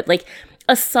delightful, but like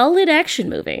a solid action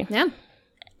movie. Yeah.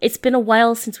 It's been a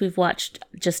while since we've watched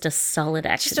just a solid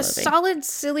action movie. Just a solid,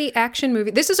 silly action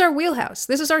movie. This is our wheelhouse.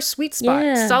 This is our sweet spot.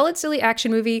 Yeah. Solid, silly action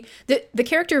movie. The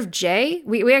character of Jay,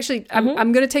 we actually,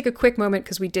 I'm going to take a quick moment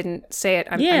because we didn't say it.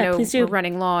 I know we're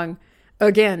running long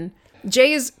again.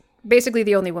 Jay is basically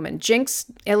the only woman.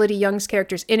 Jinx, Elodie Young's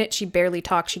character's in it. She barely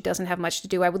talks. She doesn't have much to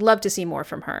do. I would love to see more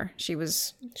from her. She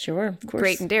was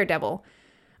great in Daredevil.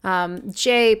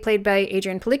 Jay, played by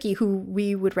Adrian Palicki, who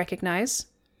we would recognize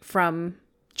from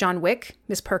John Wick,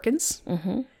 Miss Perkins.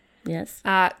 Yes.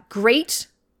 Great.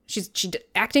 She's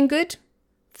acting good.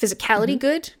 Physicality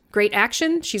good. Great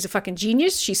action. She's a fucking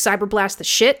genius. She cyberblasts the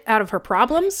shit out of her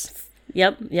problems.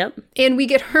 Yep. And we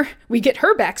get her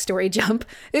backstory jump.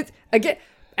 It's again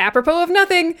apropos of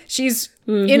nothing. She's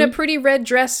in a pretty red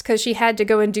dress because she had to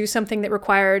go and do something that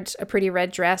required a pretty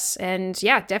red dress. And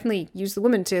yeah, definitely use the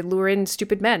woman to lure in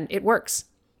stupid men. It works.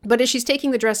 But as she's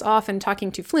taking the dress off and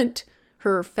talking to Flint,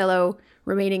 her fellow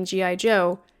remaining G.I.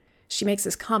 Joe, she makes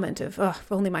this comment of, "Oh,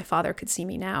 if only my father could see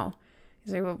me now."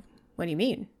 He's like, "Well, what do you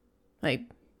mean? Like,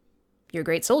 you're a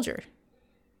great soldier."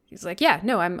 He's like, "Yeah,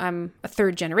 no, I'm a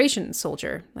third generation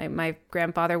soldier. Like, my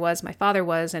grandfather was, my father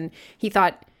was, and he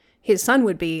thought his son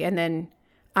would be, and then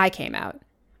I came out."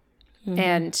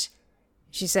 And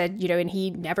she said, and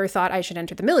he never thought I should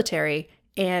enter the military,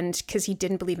 and because he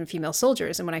didn't believe in female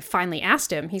soldiers. And when I finally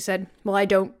asked him, he said, "Well, I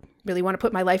don't really want to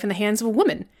put my life in the hands of a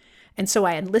woman. And so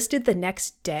I enlisted the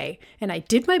next day, and I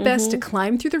did my best to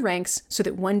climb through the ranks so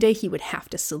that one day he would have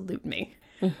to salute me.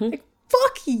 Like,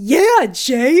 fuck yeah,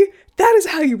 Jay! That is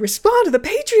how you respond to the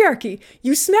patriarchy.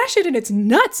 You smash it in its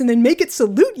nuts and then make it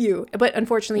salute you. But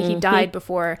unfortunately, he died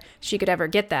before she could ever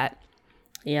get that.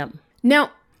 Yep.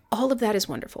 Now, all of that is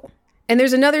wonderful. And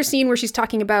there's another scene where she's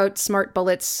talking about smart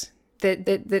bullets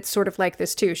that's sort of like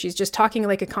this too. She's just talking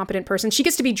like a competent person. She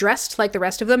gets to be dressed like the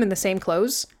rest of them in the same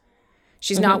clothes.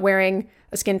 She's not wearing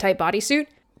a skin-tight bodysuit.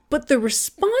 But the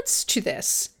response to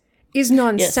this is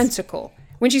nonsensical. Yes.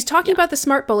 When she's talking about the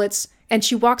smart bullets and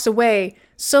she walks away,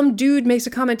 some dude makes a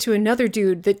comment to another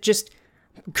dude that just,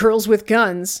 girls with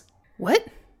guns. What?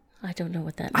 I don't know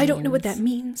what that means. I don't know what that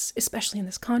means, especially in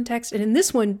this context. And in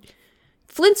this one,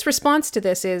 Flint's response to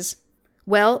this is,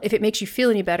 well, if it makes you feel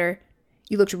any better,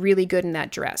 you looked really good in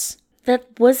that dress.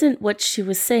 That wasn't what she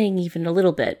was saying even a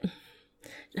little bit.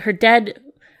 Her dad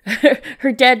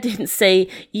didn't say,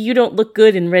 you don't look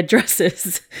good in red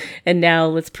dresses, and now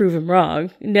let's prove him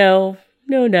wrong. No.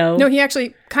 No, he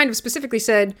actually kind of specifically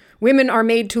said, women are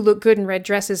made to look good in red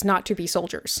dresses, not to be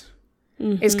soldiers,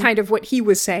 is kind of what he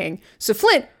was saying. So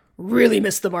Flint really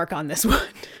missed the mark on this one.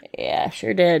 Yeah,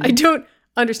 sure did. I don't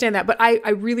understand that, but I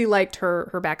really liked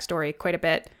her backstory quite a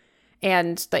bit,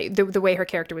 and the way her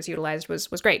character was utilized was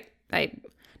great.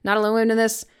 Not alone in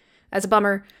this, as a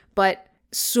bummer, but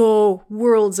so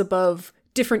worlds above,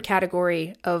 different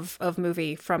category of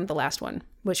movie from the last one,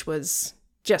 which was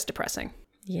just depressing.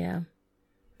 Yeah.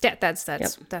 Yeah, that's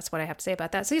what I have to say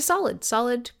about that. So solid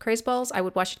Crazeballs. I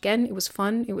would watch it again. It was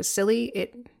fun. It was silly.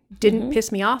 It didn't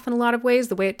piss me off in a lot of ways.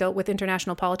 The way it dealt with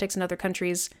international politics in other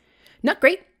countries, not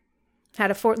great. Had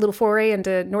a little foray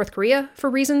into North Korea for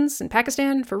reasons, and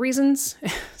Pakistan for reasons.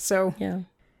 So yeah.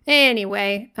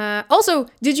 Anyway, also,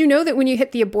 did you know that when you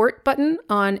hit the abort button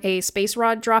on a space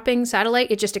rod dropping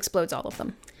satellite, it just explodes all of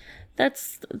them?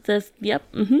 That's yep.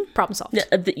 Problem solved.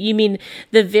 You mean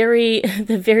the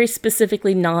very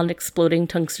specifically non-exploding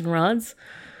tungsten rods?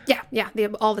 Yeah.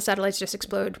 All the satellites just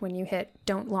explode when you hit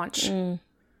don't launch.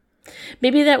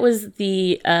 Maybe that was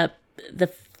the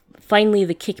finally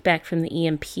the kickback from the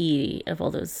EMP of all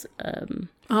those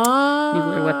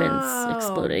nuclear weapons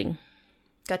exploding.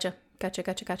 Gotcha.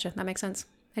 That makes sense.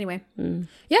 Anyway,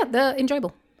 yeah,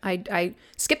 enjoyable. I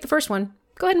skipped the first one.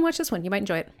 Go ahead and watch this one. You might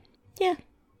enjoy it. Yeah.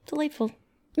 Delightful.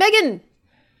 Megan,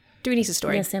 do we need a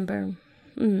story? Yes, Amber.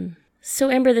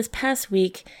 So, Amber, this past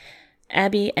week,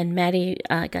 Abby and Maddie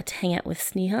got to hang out with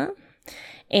Sneha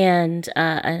and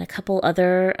a couple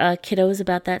other kiddos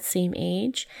about that same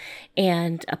age.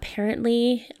 And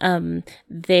apparently,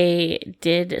 they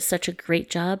did such a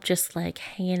great job just like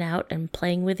hanging out and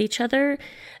playing with each other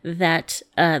that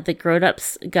the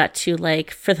grown-ups got to,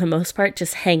 like, for the most part,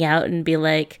 just hang out and be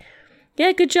like,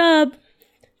 yeah, good job.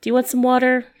 Do you want some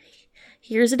water?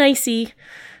 Here's an icy.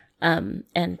 And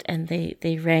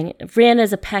they ran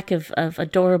as a pack of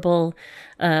adorable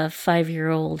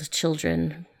 5-year-old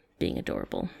children being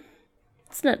adorable.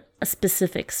 It's not a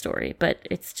specific story, but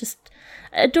it's just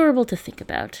adorable to think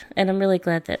about. And I'm really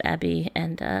glad that Abby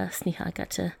and Sneha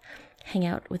got to hang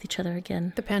out with each other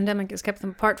again. The pandemic has kept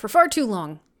them apart for far too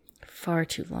long. Far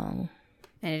too long.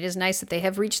 And it is nice that they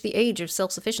have reached the age of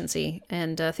self-sufficiency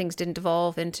and things didn't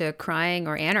devolve into crying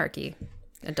or anarchy.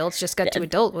 Adults just got to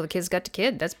adult while the kids got to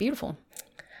kid. That's beautiful.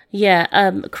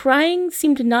 Yeah, crying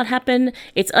seemed to not happen.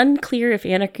 It's unclear if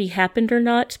anarchy happened or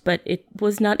not, but it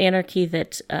was not anarchy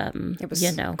that, it was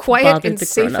quiet and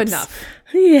safe enough.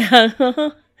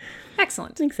 Yeah.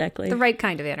 Excellent. Exactly. The right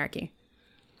kind of anarchy.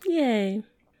 Yay.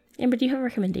 Amber, do you have a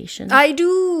recommendation? I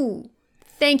do.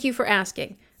 Thank you for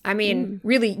asking. I mean,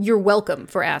 really, you're welcome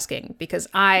for asking, because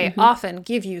I often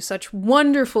give you such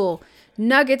wonderful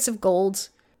nuggets of gold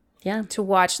to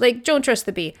watch. Like, Don't Trust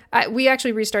the Bee. We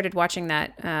actually restarted watching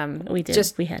that. We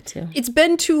did. We had to. It's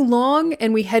been too long,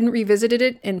 and we hadn't revisited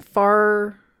it in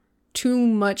far too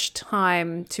much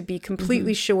time to be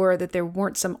completely sure that there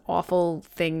weren't some awful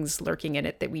things lurking in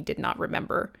it that we did not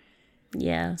remember.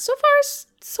 Yeah. So far,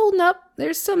 it's holding up.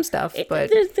 There's some stuff,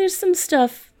 but... There's some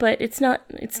stuff, but it's not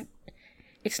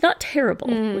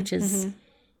terrible, which is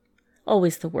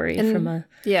always the worry from a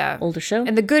older show.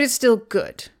 And the good is still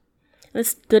good.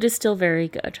 This good is still very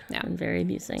good and very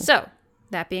amusing. So,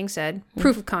 that being said,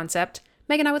 proof of concept,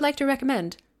 Megan, I would like to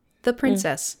recommend The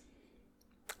Princess.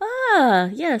 Ah,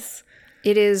 yes.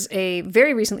 It is a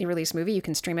very recently released movie. You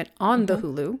can stream it on the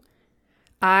Hulu.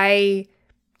 I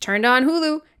turned on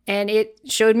Hulu, and it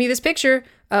showed me this picture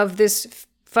of this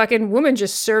fucking woman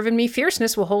just serving me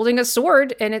fierceness while holding a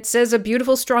sword, and it says a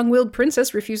beautiful, strong-willed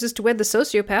princess refuses to wed the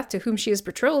sociopath to whom she is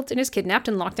betrothed and is kidnapped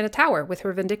and locked in a tower. With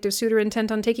her vindictive suitor intent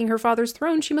on taking her father's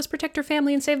throne, she must protect her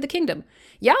family and save the kingdom.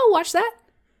 Yeah, I'll watch that.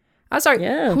 I'm sorry,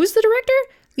 Yeah. Who's the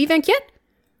director? Lee Van Kiet?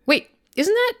 Wait,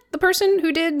 isn't that the person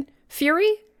who did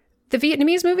Fury, the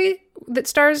Vietnamese movie that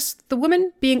stars the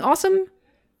woman being awesome?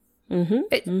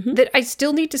 That I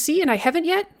still need to see and I haven't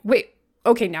yet? Wait.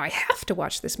 Okay, now I have to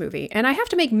watch this movie, and I have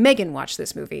to make Megan watch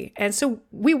this movie. And so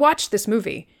we watched this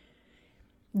movie.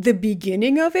 The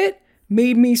beginning of it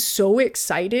made me so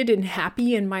excited and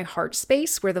happy in my heart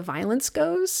space where the violence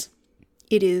goes.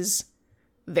 It is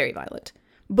very violent,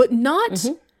 but not...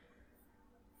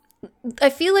 I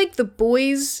feel like The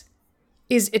Boys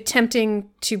is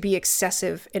attempting to be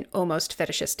excessive and almost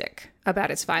fetishistic about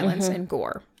its violence and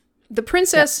gore. The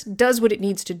princess does what it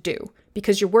needs to do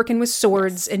because you're working with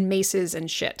swords and maces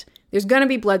and shit. There's going to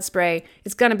be blood spray.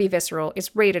 It's going to be visceral.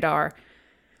 It's rated R.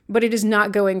 But it is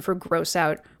not going for gross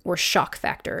out or shock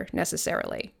factor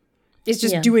necessarily. It's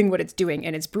just doing what it's doing,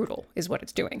 and it's brutal is what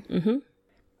it's doing.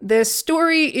 The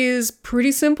story is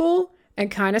pretty simple and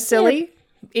kind of silly.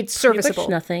 It's serviceable.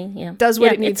 Nothing. Yeah. Does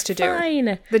what it needs to fine.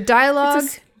 do. The dialogue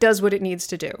does what it needs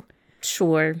to do.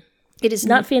 Sure. It is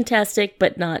Not fantastic,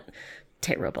 but not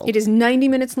terrible. It is 90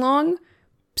 minutes long,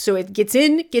 so it gets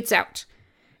in, gets out.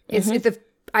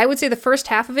 I would say the first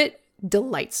half of it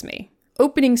delights me.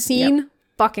 Opening scene,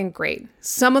 fucking great.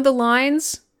 Some of the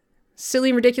lines,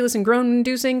 silly, ridiculous, and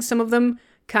groan-inducing. Some of them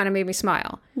kind of made me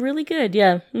smile. Really good,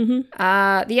 yeah.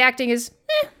 The acting is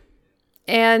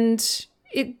and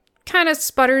it kind of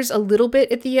sputters a little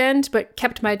bit at the end, but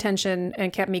kept my attention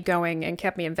and kept me going and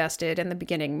kept me invested. And the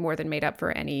beginning more than made up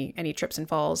for any trips and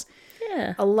falls.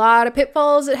 Yeah. A lot of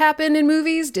pitfalls that happen in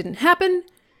movies didn't happen.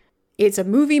 It's a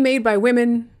movie made by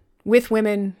women, with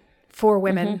women, for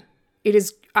women. It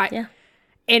is, and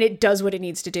it does what it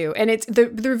needs to do. And it's the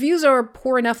reviews are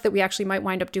poor enough that we actually might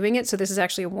wind up doing it. So this is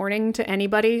actually a warning to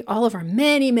anybody, all of our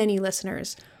many, many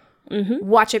listeners.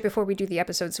 Watch it before we do the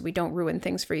episode so we don't ruin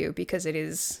things for you, because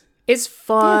it's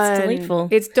fun. Yeah, it's delightful.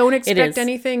 Don't expect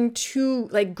anything too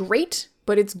great,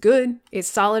 but it's good. It's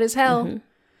solid as hell.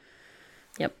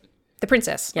 Yep. The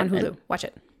Princess on Hulu. Watch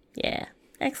it. Yeah.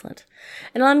 Excellent.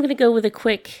 And I'm going to go with a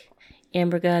quick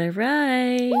Amber got it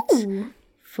right. Ooh.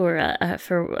 For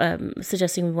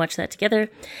suggesting we watch that together.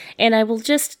 And I will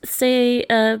just say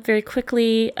very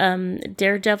quickly,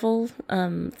 Daredevil,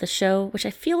 the show, which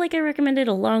I feel like I recommended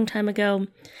a long time ago.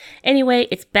 Anyway,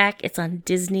 it's back. It's on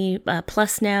Disney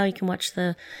Plus now. You can watch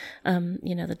the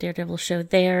Daredevil show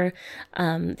there.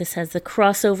 This has the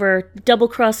double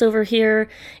crossover here.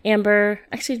 Amber,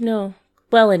 actually, no.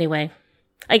 Well, anyway,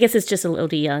 I guess it's just a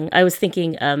little young. I was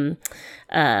thinking,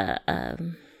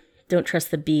 Don't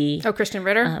Trust the Bee. Oh, Kristen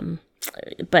Ritter.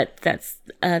 But that's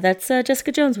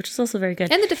Jessica Jones, which is also very good.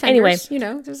 And the Defenders.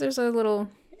 Anyway, there's a little.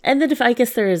 And I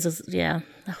guess there is. Yeah.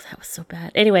 Oh, that was so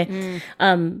bad. Anyway,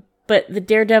 but the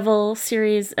Daredevil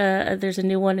series, there's a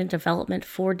new one in development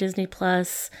for Disney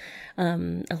Plus.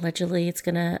 Allegedly, it's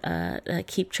gonna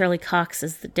keep Charlie Cox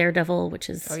as the Daredevil, which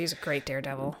is he's a great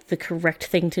Daredevil. The correct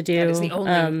thing to do. That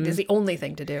is the only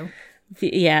thing to do.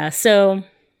 Yeah. So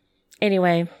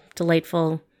anyway,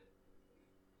 delightful.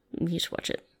 You should watch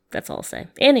it. That's all I'll say.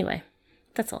 Anyway,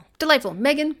 that's all. Delightful.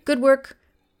 Megan, good work.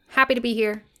 Happy to be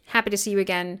here. Happy to see you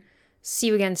again. See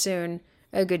you again soon.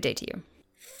 A good day to you.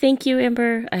 Thank you,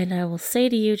 Amber. And I will say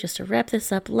to you, just to wrap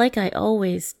this up, like I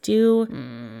always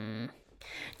do,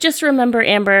 just remember,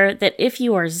 Amber, that if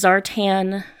you are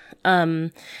Zartan,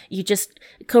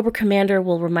 Cobra Commander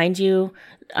will remind you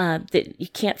that you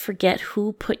can't forget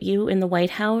who put you in the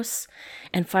White House.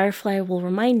 And Firefly will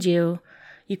remind you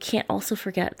you can't also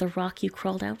forget the rock you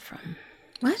crawled out from.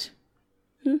 What?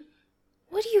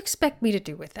 What do you expect me to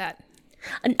do with that?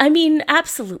 I mean,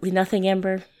 absolutely nothing,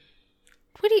 Amber.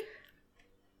 What do you...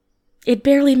 It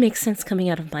barely makes sense coming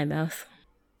out of my mouth.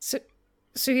 So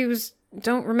he was...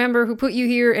 Don't remember who put you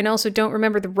here, and also don't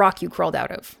remember the rock you crawled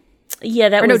out of. Yeah,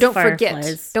 that was don't Fireflies.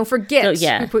 Forget. Don't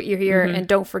forget who put you here, and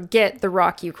don't forget the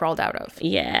rock you crawled out of.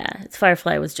 Yeah,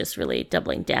 Firefly was just really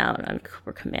doubling down on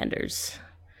Cobra Commander's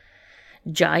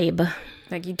jibe.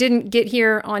 Like, you didn't get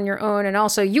here on your own, and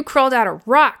also you crawled out of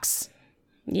rocks.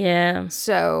 Yeah.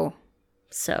 So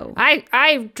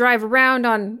I drive around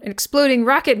on an exploding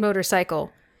rocket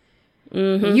motorcycle.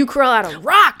 You crawl out of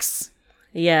rocks.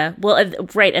 Yeah. Well,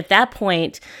 right at that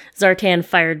point, Zartan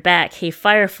fired back, "Hey,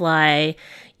 Firefly,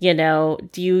 do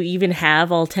you even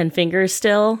have all 10 fingers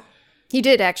still?" He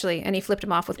did, actually, and he flipped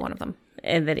him off with one of them.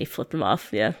 And then he flipped him off,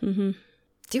 yeah.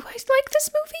 Do I like this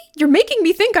movie? You're making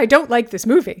me think I don't like this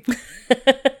movie.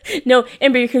 No,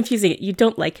 Amber, you're confusing it. You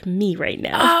don't like me right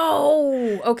now.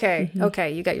 Oh, okay.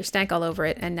 Okay, you got your stank all over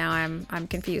it, and now I'm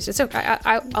confused. It's okay.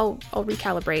 I'll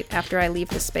recalibrate after I leave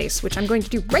this space, which I'm going to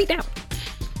do right now.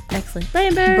 Excellent. Bye,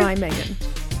 Amber. Bye, Megan.